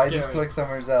second. no, I just Scary. clicked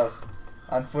somewhere else.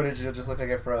 On footage, it'll just look like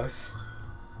it froze.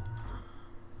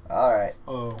 Alright.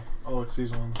 oh, it's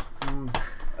these ones.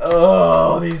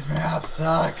 Oh, these maps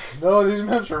suck. No, these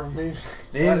maps are amazing.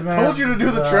 These I maps told you to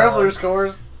do the suck. traveler's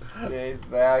course. These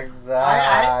maps suck.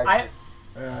 I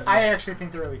actually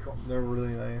think they're really cool. They're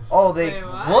really nice. Oh, they Wait,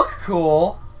 what? look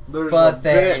cool, There's but a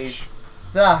they bitch.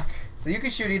 suck. So you can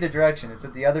shoot either direction. It's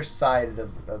at the other side of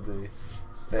the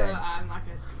So thing. I'm not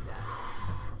gonna see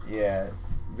that. Yeah.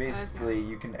 Basically,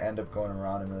 you can end up going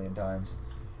around a million times.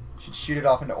 You should shoot it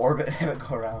off into orbit and have it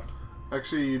go around.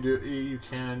 Actually, you do. You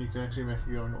can actually make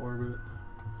it go into orbit.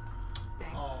 Dang.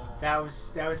 Oh. That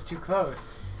was too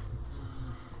close.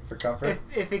 For comfort?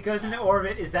 If it goes into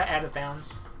orbit, is that out of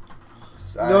bounds?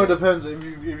 No, it depends. If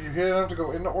you hit enough to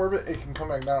go into orbit, it can come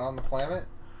back down on the planet.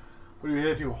 But if you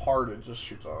hit it too hard, it just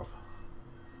shoots off.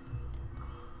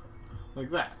 Like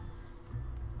that.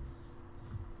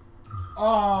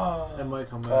 Oh. It might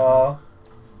come back. Oh.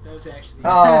 That was actually.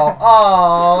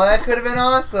 Oh, that could have been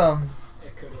awesome.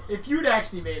 It could've. If you'd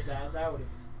actually made that, that would have.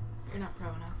 You're not pro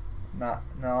enough.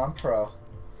 No, I'm pro.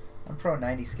 I'm pro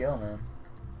 90 skill, man.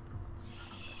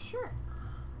 Sure.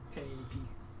 1080p.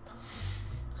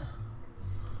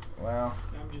 Well,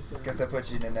 I'm just saying. guess I put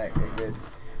you in a neck. Good.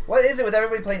 What is it with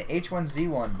everybody playing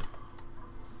H1Z1?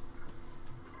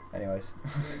 Anyways,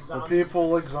 The people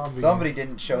like zombies. somebody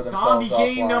didn't show Zombie themselves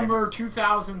game offline. number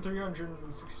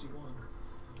 2361.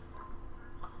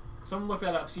 Someone look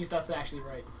that up. See if that's actually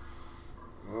right.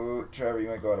 Ooh, Trevor, you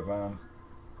might go out of bounds.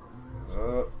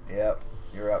 Oh, yep,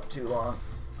 you're up too long.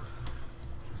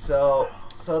 So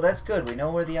that's good. We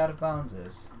know where the out of bounds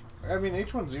is. I mean,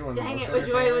 H1Z1. Dang looks it,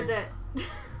 which way was entertaining. it?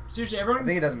 Seriously, everyone I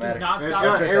think it doesn't does matter. not It's stop.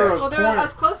 got right arrows Well, I pointing.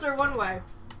 was closer one way.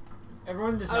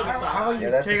 Everyone does Oh, not yeah. stop. How about you Yeah,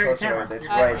 that's take the a closer camera? one. It's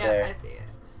Oh, right yeah, there. I see it.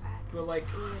 But like,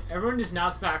 everyone does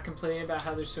not stop complaining about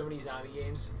how there's so many zombie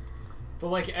games. But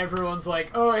like, everyone's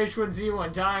like, oh,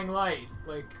 H1Z1, Dying Light.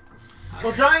 Like,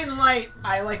 Well, Dying Light,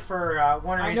 I like for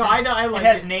one reason. I know, I like it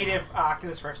has it. native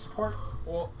Oculus Rift support.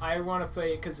 Well, I want to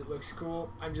play it because it looks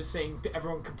cool. I'm just saying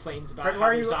everyone complains about Fred, how why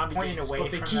are there's you zombie pointing games, away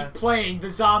but they from keep that? playing the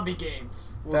zombie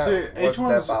games. Well, see, Wasn't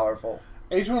that powerful?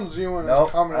 H1Z1 is Nope,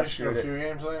 a combination of I a few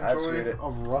games I I screwed enjoy it.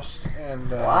 of Rust and.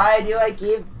 Why do I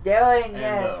keep doing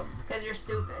And, it? Because you're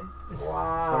stupid.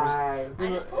 Why? I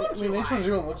mean, I just told you why.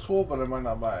 H1Z1 looks cool, but I might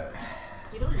not buy it.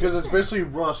 You don't Because it's listen.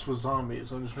 basically Rust with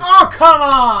zombies. I'm just Oh, come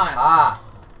on! Ah,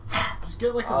 Just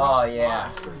get like a Oh, Rust yeah.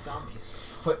 mod for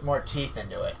zombies. put more teeth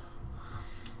into it.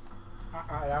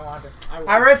 I don't want to.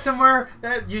 I I read somewhere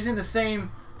that using the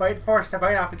same bite force to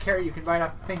bite off a carrot, you can bite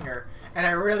off a finger. And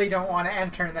I really don't want to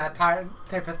enter in that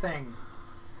type of thing.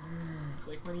 It's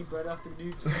like when he bite off the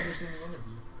dude's fingers in the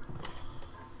interview.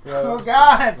 Yeah, that Oh, was-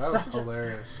 God, That was such a-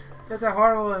 hilarious. That's a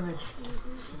horrible image.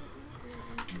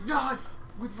 Do not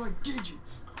with my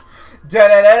digits. Da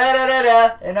da da da da da,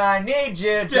 and I need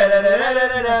you. Da da da da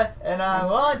da da, and I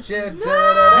want you. Da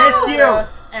da da Miss da you. da.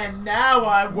 And now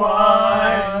I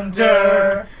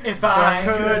wonder if I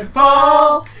could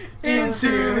fall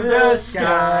into the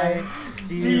sky.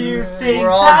 Do you think We're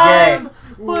all time gay.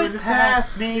 would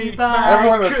pass me by?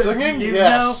 Everyone was 'cause singing? you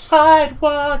Yes. know I'd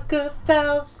walk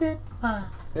 1,000 miles.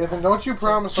 Nathan, don't you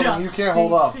promise something you just can't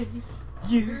hold up. see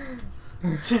you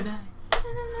tonight.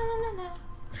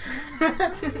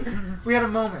 We had a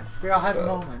moment. We all had a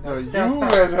moment. No, That was- you that was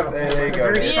special. guys had a There you moment. go.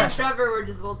 Very Me and special. Trevor were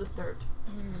just a little disturbed.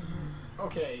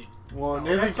 Okay, Well,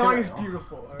 Nathan that song can- is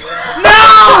beautiful. All right?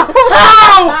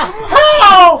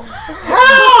 How?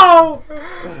 How?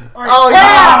 Oh Hacks!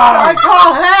 yeah! I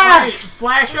call Right, hacks!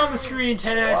 flash on the screen.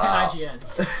 10 out of 10 Wow. IGN.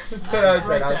 10 out of 10,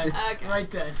 Right aren't you? then. Okay. Right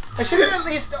then. I should have at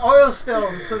least oil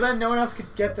spilled so then no one else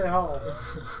could get the hole.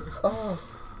 Oh,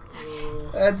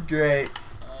 that's great.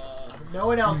 No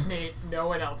one else, Nate. No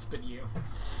one else but you.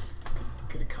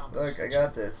 Could accomplish. Look, I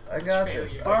got this. I got failure.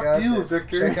 this. I Fuck got you, this.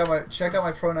 Victor. Check out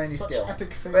my Pro 90 such scale.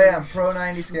 epic failure. Bam, Pro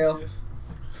 90 scale. Exclusive.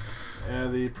 Yeah,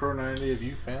 the Pro 90 of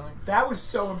you failing. That was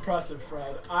so impressive,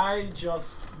 Fred. I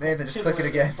just Nathan, just click it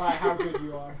again. by how good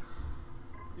you are.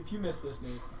 If you missed this,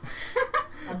 Nate,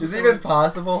 I'm Is just it even owning-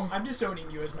 possible? I'm just owning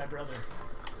you as my brother.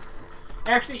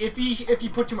 Actually, if he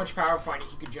put too much power behind it,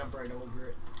 he could jump right over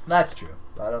it. That's true.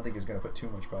 I don't think he's gonna put too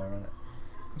much power on it.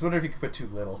 I was wondering if he could put too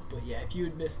little. But yeah, if you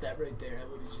had missed that right there, I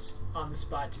would have just on the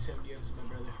spot just owned you as my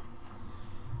brother,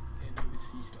 and we would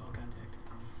ceased all contact.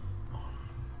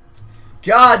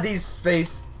 God, these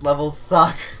space levels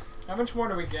suck. How much more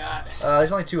do we got?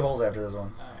 There's only 2 holes after this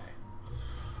one. Alright.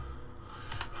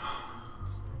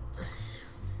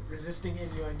 Resisting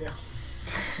innuendo.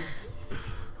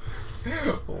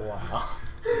 Wow.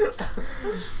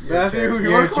 Matthew, turn. you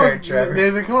Your want to turn, Trevor.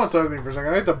 Nathan, come outside with me for a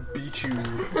second. I have to beat you.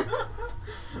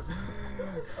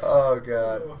 Oh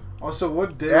god. Also,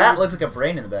 what day? That looks like a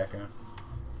brain in the background.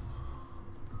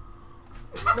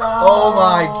 Oh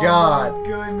my God. my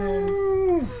goodness.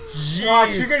 Watch,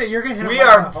 Jeez. you're gonna hit him We right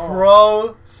are in the hole.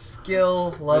 pro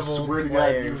skill I level swear to God,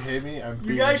 you players. hit me. I'm You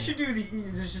beating guys should do the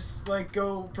just like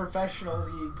go professional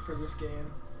league for this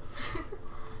game.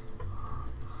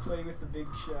 Play with the big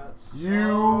shots.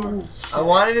 You. I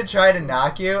wanted to try to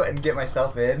knock you and get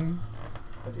myself in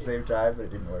at the same time, but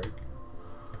it didn't work.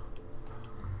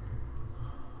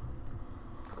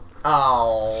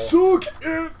 Oh. Suck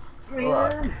it.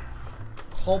 Look.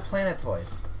 Whole planet toy.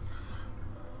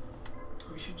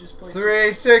 We should just play.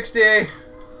 360.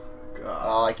 God.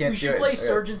 Oh, I can't We do should it. play Okay.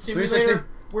 Surgeon 360. Simulator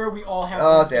where we all have.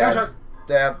 Oh, one finger.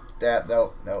 dab.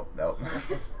 No.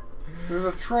 There's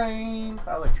a train.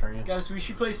 I like trains. Guys, we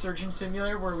should play Surgeon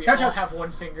Simulator where we Gotcha. all have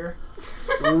one finger.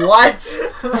 What?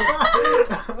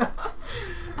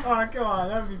 Oh, come on,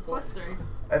 that'd be fun. Plus 3.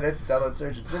 I didn't download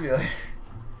Surgeon Simulator. You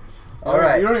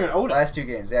Alright. don't even own it. Last 2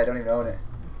 games. Yeah, I don't even own it.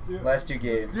 Let's do it. Last 2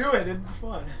 games. Let's do it. It'd be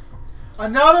fun.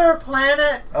 Another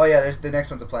planet. Oh yeah, there's the next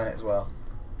one's a planet as well.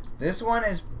 This one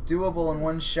is doable in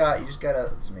one shot. You just gotta.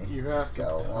 It's me. You just have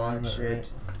to gotta time launch it,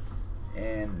 it,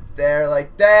 and there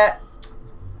like that.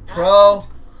 Pro.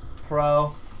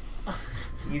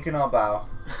 You can all bow.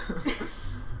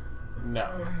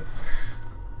 No.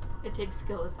 It takes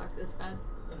skill to suck this bad.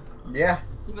 Yeah.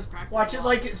 You must practice. Watch a it lot.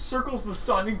 like it circles the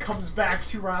sun and comes back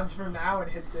 2 rounds from now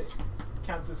and hits it.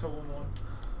 Counts as hole in one.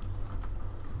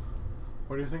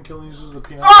 What do you think Killing uses the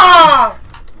peanut? Ah!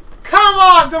 Come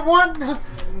on, the one.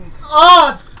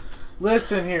 Ah!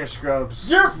 Listen here, Scrubs.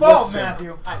 Your fault, Listen.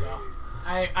 Matthew. I know.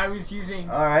 I was using.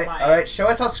 All right. my- All right. Show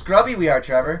us how scrubby we are,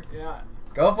 Trevor. Yeah.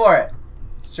 Go for it.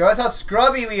 Show us how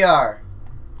scrubby we are.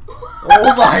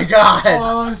 Oh my god!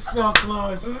 Oh, so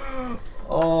close.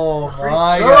 Oh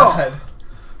my So- god!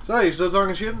 So, you still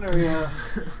talking shit? Or you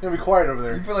gonna be quiet over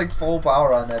You there? put like full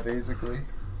power on that basically.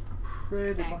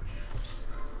 Pretty much.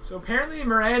 So apparently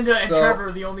Miranda and So- Trevor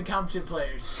are the only competent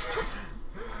players.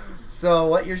 So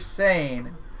what you're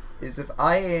saying is if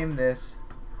I aim this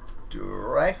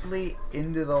directly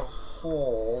into the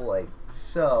hole like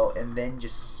so and then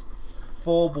just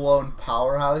full blown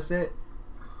powerhouse it.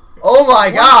 Oh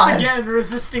my god! Once again,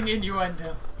 resisting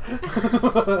innuendo.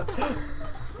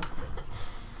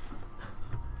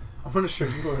 I'm gonna show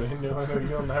you what I know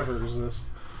you'll never resist.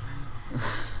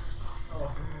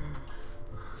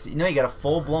 So, you know you got a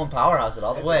full blown powerhouse it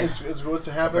all the way. It's going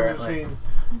to happen Apparently. between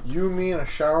you, me, and a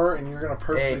shower, and you're gonna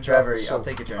perfectly Hey drop Trevor, the I'll soap.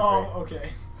 take a turn for Oh,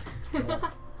 okay.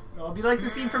 It'll be like the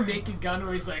scene from Naked Gun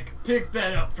where he's like, pick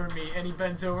that up for me, and he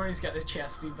bends over and he's got a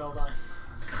chastity belt on.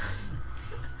 you.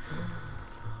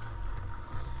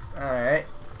 Alright.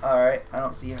 Alright. I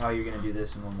don't see how you're gonna do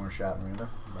this in one more shot, Miranda.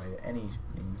 By any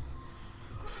means.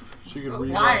 She could Why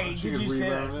rebound. She did could you say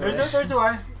rebound that? it. There's the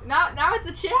way. Now it's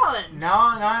a challenge. No.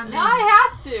 Now I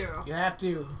have to. You have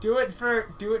to. Do it for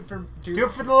Do it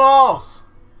for the lows.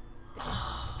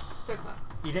 So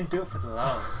close. You didn't do it for the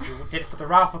lows. You did it for the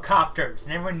rafflecopters,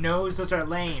 and everyone knows those are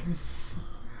lame.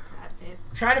 Sad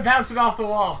face. Try to bounce it off the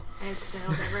wall. I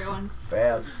failed everyone.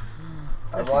 Bad.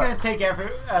 This is gonna take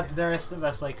the rest of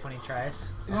us like 20 tries.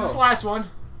 Is this the last one?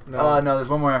 No. No, there's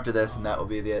one more after this, and that will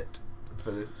be it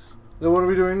for this. Then what are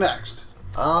we doing next?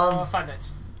 5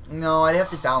 minutes. No, I'd have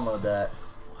to download that,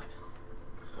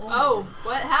 Oh,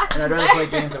 what happened and I'd rather there?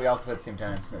 play games that we all play at the same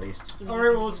time, at least.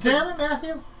 Alright, well, let's Damn it,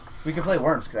 Matthew! We can play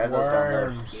Worms because I have those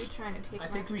downloaded. You Worms. trying to take I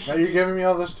think we Now should you do, giving me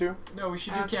all this too? no, we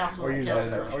should do Okay. Castle. Or you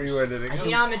Castle editing? Crashers. Or you editing?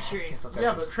 geometry.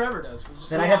 Yeah, but Trevor does. We'll just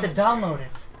Then do I'd have to geometry. download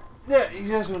it. Yeah, he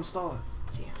has to install it.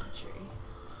 Geometry.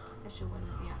 I should win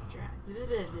with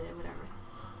geometry.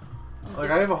 Whatever. Like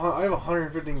I have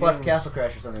 150 Plus games. Castle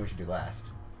Crash is something we should do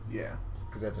last Yeah.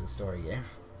 because that's a story game.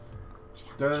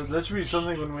 That should be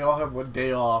something when we all have one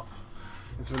day off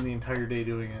and spend the entire day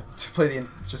doing it. To play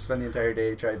just spend the entire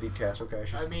day try to beat Castle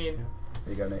Crashers. I mean,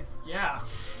 There you go, Nate. yeah.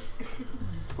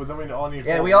 But then we all need.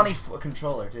 Yeah, we all need a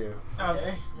controller too.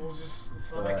 Okay. We'll just,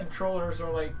 it's not like that. controllers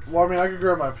are like, Well, I mean, I could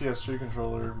grab my PS3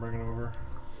 controller and bring it over,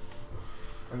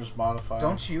 and just modify. it.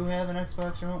 Don't you have an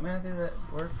Xbox remote, Matthew, that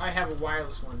works? I have a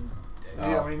wireless one.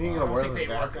 Yeah, I mean, you can get a I don't think wireless they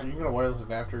work adapter. on- You can get a wireless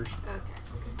adapters. Okay.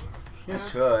 You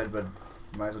could, but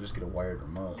you might as well just get a wired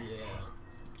remote. Yeah.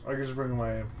 I could just bring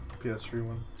my PS3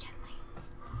 one.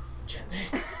 Gently.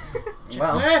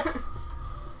 Well, Gently.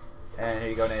 and here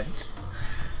you go, Nate.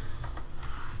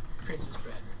 Princess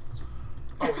Brad.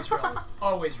 Always relevant.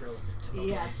 Always relevant. Okay.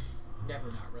 Yes. Never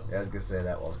not relevant. Yeah, I was gonna say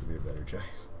that was gonna be a better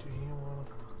choice. Do you want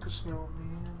to fuck a snowman?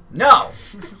 No.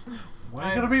 Why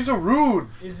you gotta be so rude?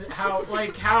 Is it how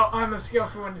on the scale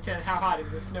from 1 to 10, how hot is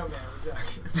the snowman?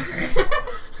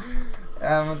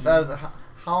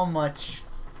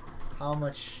 How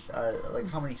much? Like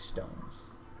how many stones?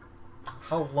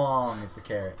 How long is the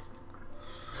carrot?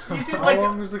 Is it How like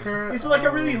long is the carrot? is it like a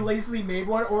really lazily made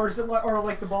one, or is it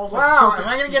like the balls? Wow, like am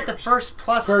I gonna get the spears? first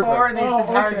plus Perfect. 4 in this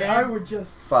entire okay. game? I would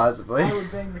just Possibly. I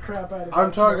would bang the crap out of. I'm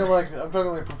that talking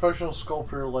snowman. like professional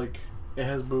sculptor. Like it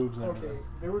has boobs and Okay, everything.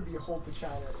 there would be a hole to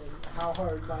China in how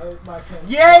hard my pants.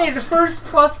 Yay! The first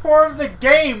plus 4 of the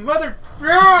game! Mother...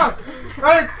 Yeah! I'm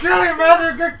gonna kill him, mother!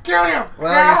 I'm gonna kill him! Well,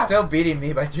 Ah! you're still beating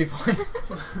me by 3 points.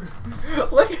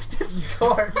 Look at this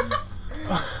score.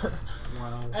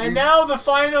 And now the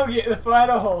final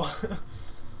hole.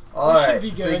 All This should right,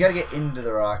 be so you good. gotta get into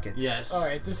the rockets. Yes. All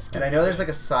right, this. Is And I know there's like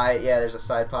a side. Yeah, there's a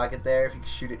side pocket there. If you can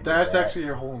shoot it. into That's that. actually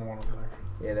your hole in one over there.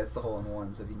 Yeah, that's the hole in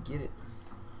one. So if you can get it,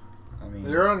 I mean.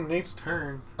 They're on Nate's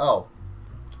turn. Oh,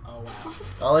 Oh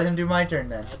wow, I'll let him do my turn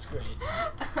then. that's great.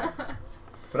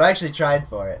 But I actually tried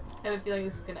for it. I have a feeling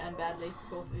this is gonna end badly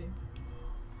for both of you.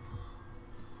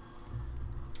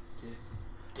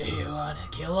 Do you wanna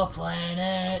kill a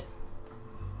planet?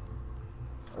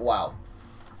 Wow.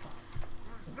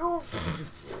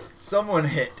 Someone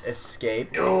hit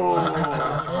escape. Hey.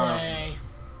 I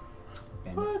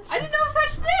didn't know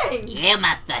such thing. You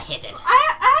must have hit it.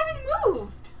 I haven't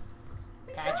moved.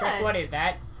 Patrick, what is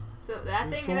that? So that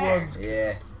thing It's there.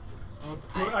 Yeah.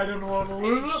 I don't want to Are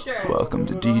you sure? Welcome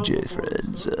to DJ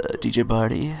Fred's DJ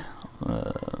party.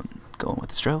 Going with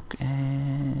the stroke,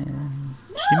 and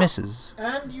she misses.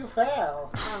 And you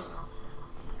fell.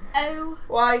 Oh.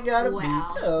 Why you gotta Wow.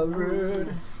 be so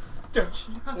rude? Don't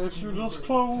you? If you just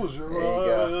close your There you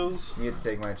go. eyes. You get to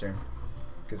take my turn.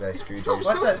 Because I screwed So yours.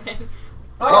 What the- annoying.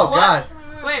 Oh, God.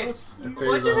 Wait, It what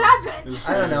phased just out. happened?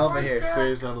 I don't know, over here.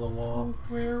 Phase out of the wall.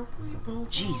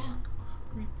 Jeez.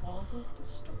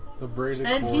 The braided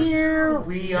And cords. here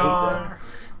we are.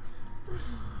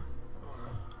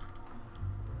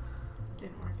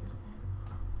 Didn't work this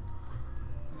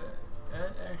time.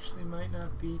 That actually might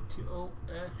not be too.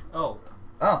 Oh.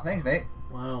 Oh, thanks, Nate.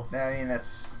 Wow. No, I mean,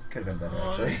 that's could have been better,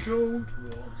 actually.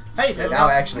 Hey, And now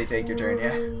actually take your turn,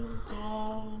 yeah.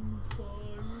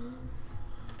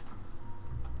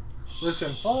 Listen,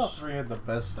 Fallout 3 had the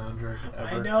best soundtrack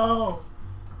ever. I know.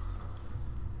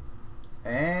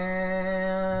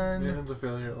 And... Nathan's a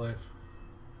failure at life.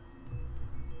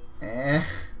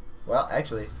 Well,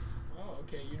 actually, Oh,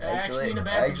 okay. You're not actually in a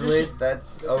bad actually, position.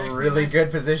 that's That's a actually really nice. good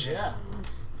position. Yeah.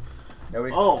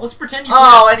 Nobody's... Oh, Let's pretend you.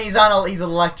 Oh, and he's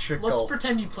electrical. Let's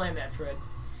pretend you planned that, Fred.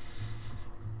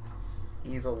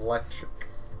 He's electric.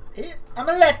 I'm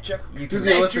electric. You do can,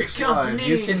 the electric slide. Company.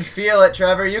 you can feel it,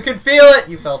 Trevor. You can feel it.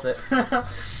 You felt it.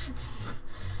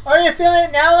 Are you feeling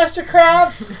it now, Mr.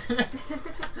 Krabs?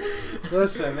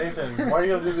 listen, Nathan, why are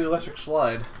you gonna do the electric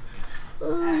slide?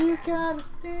 Oh, you gotta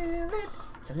feel it.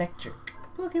 It's electric.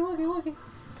 Woogie, woogie, woogie.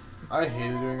 I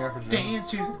hated doing that for Jim.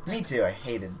 Dance to. Me too. I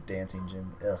hated dancing,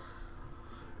 Jim. Ugh.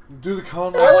 Do the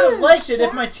con. I would have liked it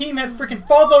if my team had freaking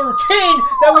followed the routine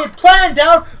that we had planned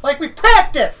out like we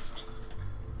practiced.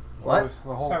 What?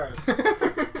 The whole, Sorry.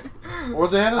 Or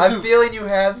they had us I'm do. feeling you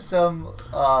have some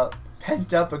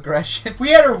pent up aggression. We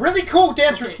had a really cool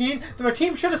dance Okay. routine that my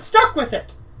team should have stuck with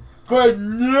it. But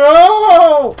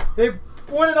no! They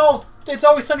went all It's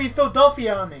Always Sunny in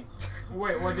Philadelphia on me.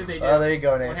 Wait, what did they do? Oh, there you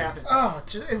go, What Nathan. happened? Oh,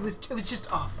 it was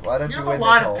just awful. Why don't You you have win a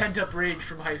lot this of hole? pent-up rage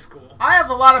from high school. I have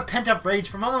a lot of pent-up rage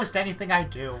from almost anything I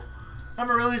do. I'm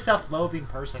a really self-loathing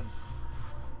person.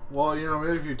 Well, you know,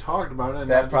 maybe if you talked about it.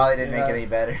 That probably didn't make it any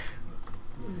better.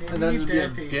 And then He's just be a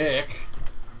dampy. dick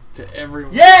to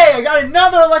everyone. Yay! I got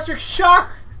another electric shock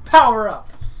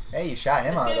power-up. Hey, you shot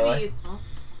him It's out of the gonna be way. useful.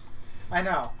 I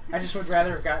know. I just would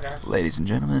rather have gotten a... Ladies and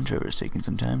gentlemen, Trevor's taking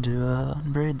some time to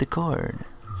unbraid the cord.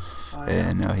 I-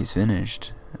 And now he's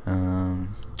finished.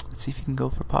 Let's see if he can go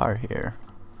for par here.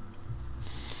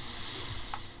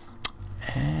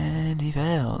 And he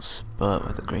fails, but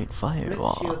with a great What does the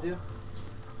firewall. shield do?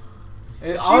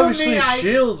 It Shield obviously me,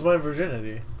 shields my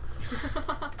virginity.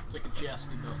 It's like a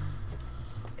chastity belt.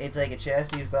 It's like a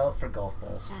chastity belt for golf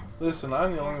balls. Listen,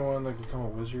 I'm the only one that can become a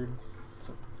wizard.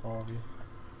 So, all of you.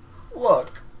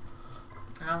 Look.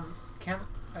 Can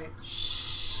I...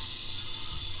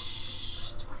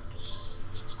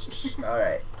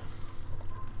 Alright.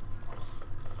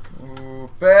 Ooh,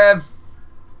 bam.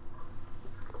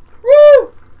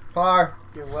 Woo! Par.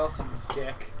 You're welcome,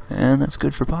 dick. And that's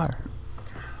good for par.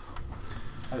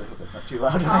 I hope that's not too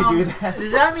loud when I do that.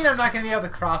 Does that mean I'm not going to be able to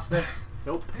cross this?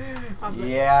 Nope.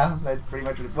 Yeah, that's pretty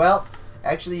much what. Well,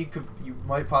 actually, you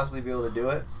might possibly be able to do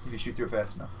it if you shoot through it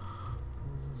fast enough.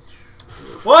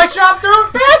 Well, I shot through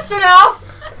it fast enough!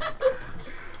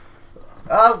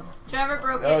 Oh, Trevor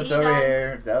broke it. oh, it's he over done.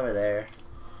 here. It's over there.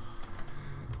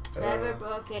 Trevor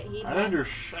broke it. He I didn't done. do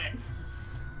shit.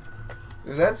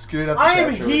 If that screwed up the I am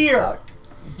capture, it would here. suck.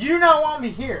 You do not want me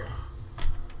here.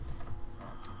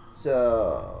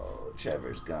 So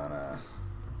Trevor's gonna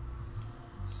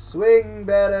swing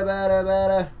better, better,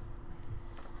 better.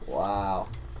 Wow,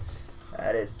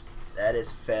 that is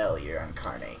failure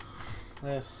incarnate.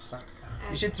 This.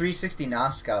 You should 360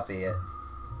 noscopy it.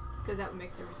 Because that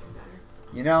makes everything better.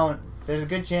 You know, there's a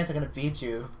good chance I'm gonna beat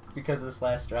you because of this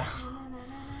last round.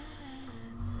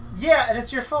 Yeah, and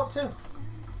it's your fault, too.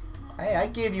 Hey, I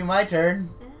gave you my turn.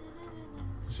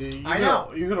 See, you I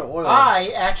know. You could have oiled. I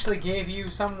actually gave you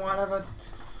somewhat of a...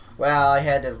 Well, I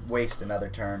had to waste another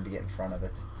turn to get in front of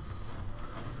it.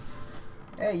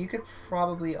 Hey, you could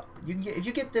probably if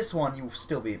you get this one, you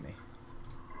still beat me.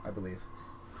 I believe.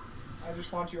 I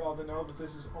just want you all to know that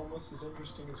this is almost as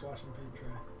interesting as watching paint dry.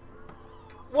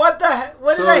 What the heck?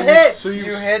 What So did I you- hit? so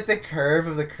You hit the curve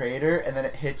of the crater, and then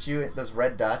it hits you. Those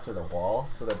red dots are the wall,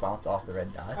 so they bounce off the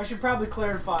red dots. I should probably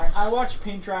clarify. I watch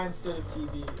paint dry instead of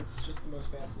TV. It's just the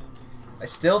most fascinating thing in the world. I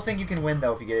still think you can win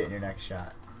though if you get it in your next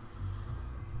shot.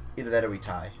 Either that or we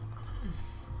tie.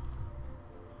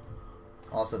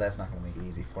 Also, that's not going to make it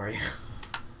easy for you.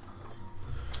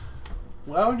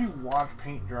 Why would you watch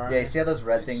paint dry? Yeah, you see how those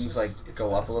red It's things just- like it's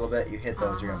go up a little bit? You hit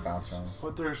those, you're going to bounce from them.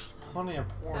 But there's plenty of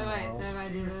So porn. wait, models. so if I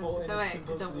do Beautiful in so its wait, it's a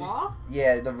simplicity. wall?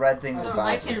 Yeah, the red things So will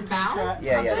I bounce. can bounce?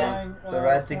 Yeah, yeah, Online, the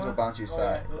red things porn? will bounce you Oh, yeah,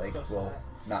 side, that like stuff's will alright.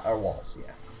 not our walls.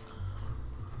 Yeah,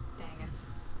 Dang it.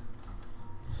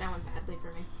 That went badly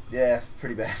for me. yeah,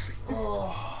 pretty bad.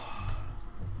 Oh.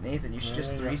 Nathan, you should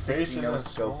just Yeah, your 360 face is no a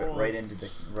scope it sword.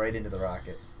 right into the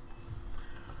rocket.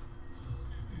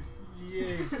 Yay.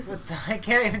 What the, I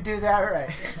can't even do that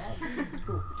right.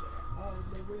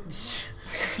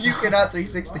 You cannot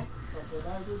 360.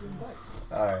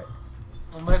 Alright.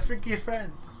 Well, my freaky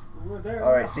friends. We're there.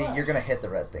 Alright, see, you're gonna hit the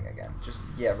red thing again. Just,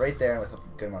 yeah, right there with a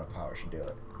good amount of power should do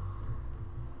it.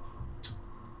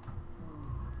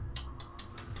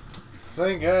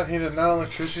 Thank God he did not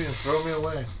electricity and throw me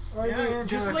away. Yeah,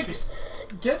 Just like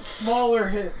get smaller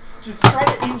hits. Just try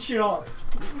to inch it up.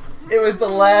 It was the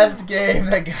last game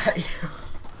that got you.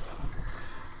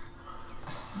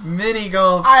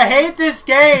 Minigolf. I hate this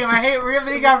game. I hate real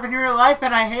Minigolf in real life,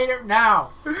 and I hate it now.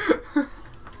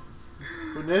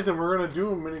 But Nathan, we're gonna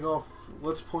do a mini golf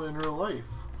let's play in real life.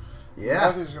 Yeah.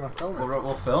 Nathan's gonna film it.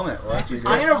 We'll film it. We'll actually do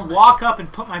I'm it. gonna walk up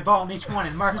and put my ball in each one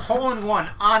and mark hole-in-one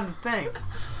on the thing.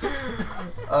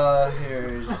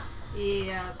 Here's...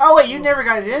 Yeah. Oh wait, you never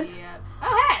got it in? Yeah.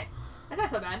 Oh hey, that's not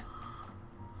so bad.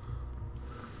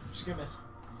 She's gonna miss.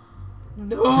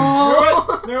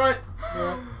 No. Do it.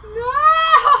 No.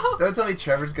 Don't tell me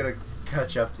Trevor's gonna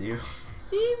catch up to you.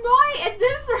 He might at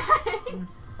this rate.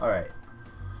 Alright.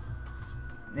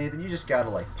 Nathan, you just gotta,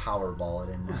 like, powerball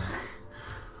it in now.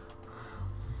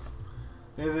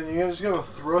 Nathan, you just gotta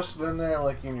thrust it in there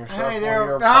like in your Hey sophomore there.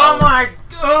 year of Oh college. my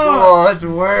god. Oh, that's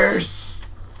worse.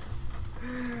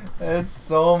 That's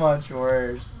so much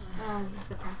worse. Oh, this is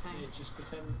depressing. Yeah, just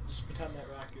pretend that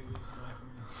racket is away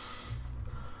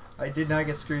from you. I did not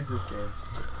get screwed this game.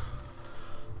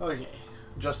 Okay.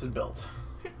 Justin built.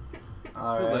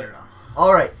 Alright.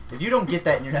 Alright, if you don't get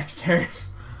that in your next turn.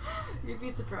 You'd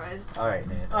be surprised. Alright,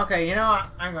 Nathan. Okay, you know what?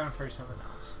 I'm going for something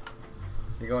else.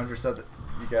 You're going for something.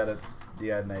 You gotta.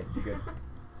 Yeah, Knight. You good.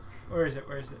 Where is it?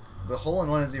 Where is it? The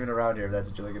hole-in-one isn't even around here if that's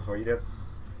what you're looking for. You'd have.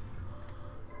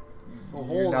 The You're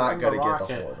hole's not in gonna the get the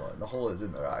rocket. hole-in-one. The hole is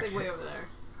in the It's rocket. like way over there.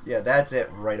 Yeah, that's it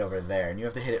right over there. And you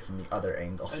have to hit it from the other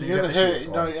angle. So And you you have have to to shoot hit it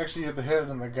it. No, twice. actually, you have to hit it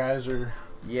in the geyser.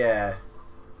 Yeah.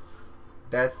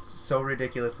 That's so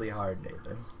ridiculously hard,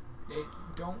 Nathan. They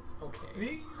don't.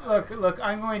 Okay. Look,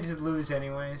 I'm going to lose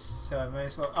anyways, so I might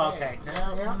as well. Okay. Yeah,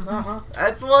 uh-huh.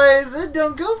 That's why I said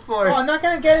don't go for it. Oh, I'm not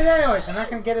gonna get it anyways.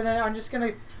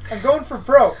 I'm going for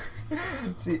broke.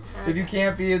 See, if you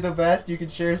can't be the best, you can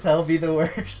sure as hell be the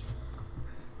worst.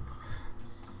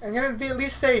 I'm gonna at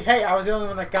least say, hey, I was the only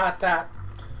one that got that.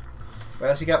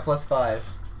 Well, she got +5,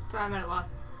 So I might have lost.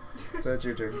 so it's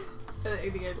your turn. I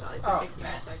think I'd like Oh, taking a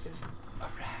best. second.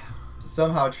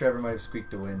 Somehow Trevor might have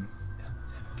squeaked a win.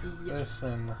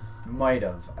 Listen. Might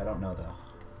have. I don't know though.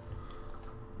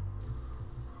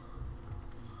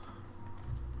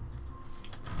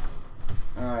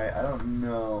 Alright, I don't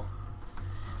know.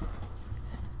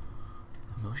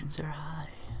 Emotions are high.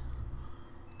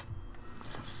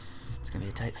 It's gonna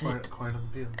be a tight fit. Quite on the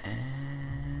field.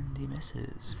 And he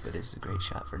misses, but it's a great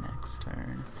shot for next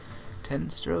turn. 10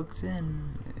 strokes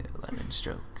in, 11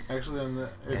 stroke. Actually, on the,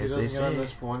 if he As they doesn't get on say-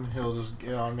 this one, he'll just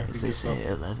get on if As he they gets say,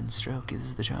 up. 11 stroke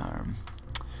is the charm.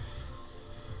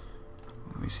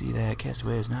 We see that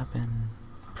Castaway has not been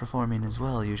performing as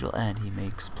well usual, and he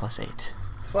makes +8.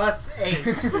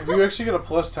 +8. If you actually get a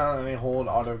 +10 on any hole, it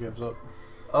auto gives up.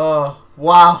 Oh,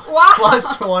 wow. Wow.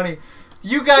 +20.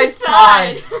 You guys He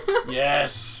tied.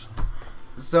 Yes.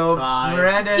 So, Tied.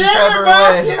 Miranda and Damn Trevor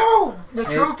it, win. Matthew! The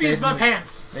Nathan- trophy is my Nathan-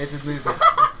 pants. Nathan loses.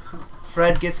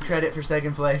 Fred gets credit for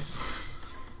second place.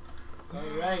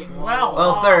 Alright, well.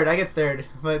 Well, third. I get third.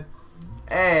 But,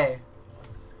 hey.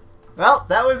 Well,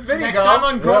 that was Minigolf. Next time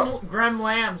on Yep.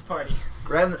 Grem-Lan's party.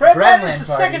 Fred, that Grem-Lan is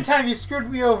the party. second time you screwed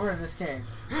me over in this game.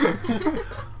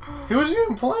 He wasn't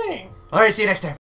even playing. Alright, see you next time.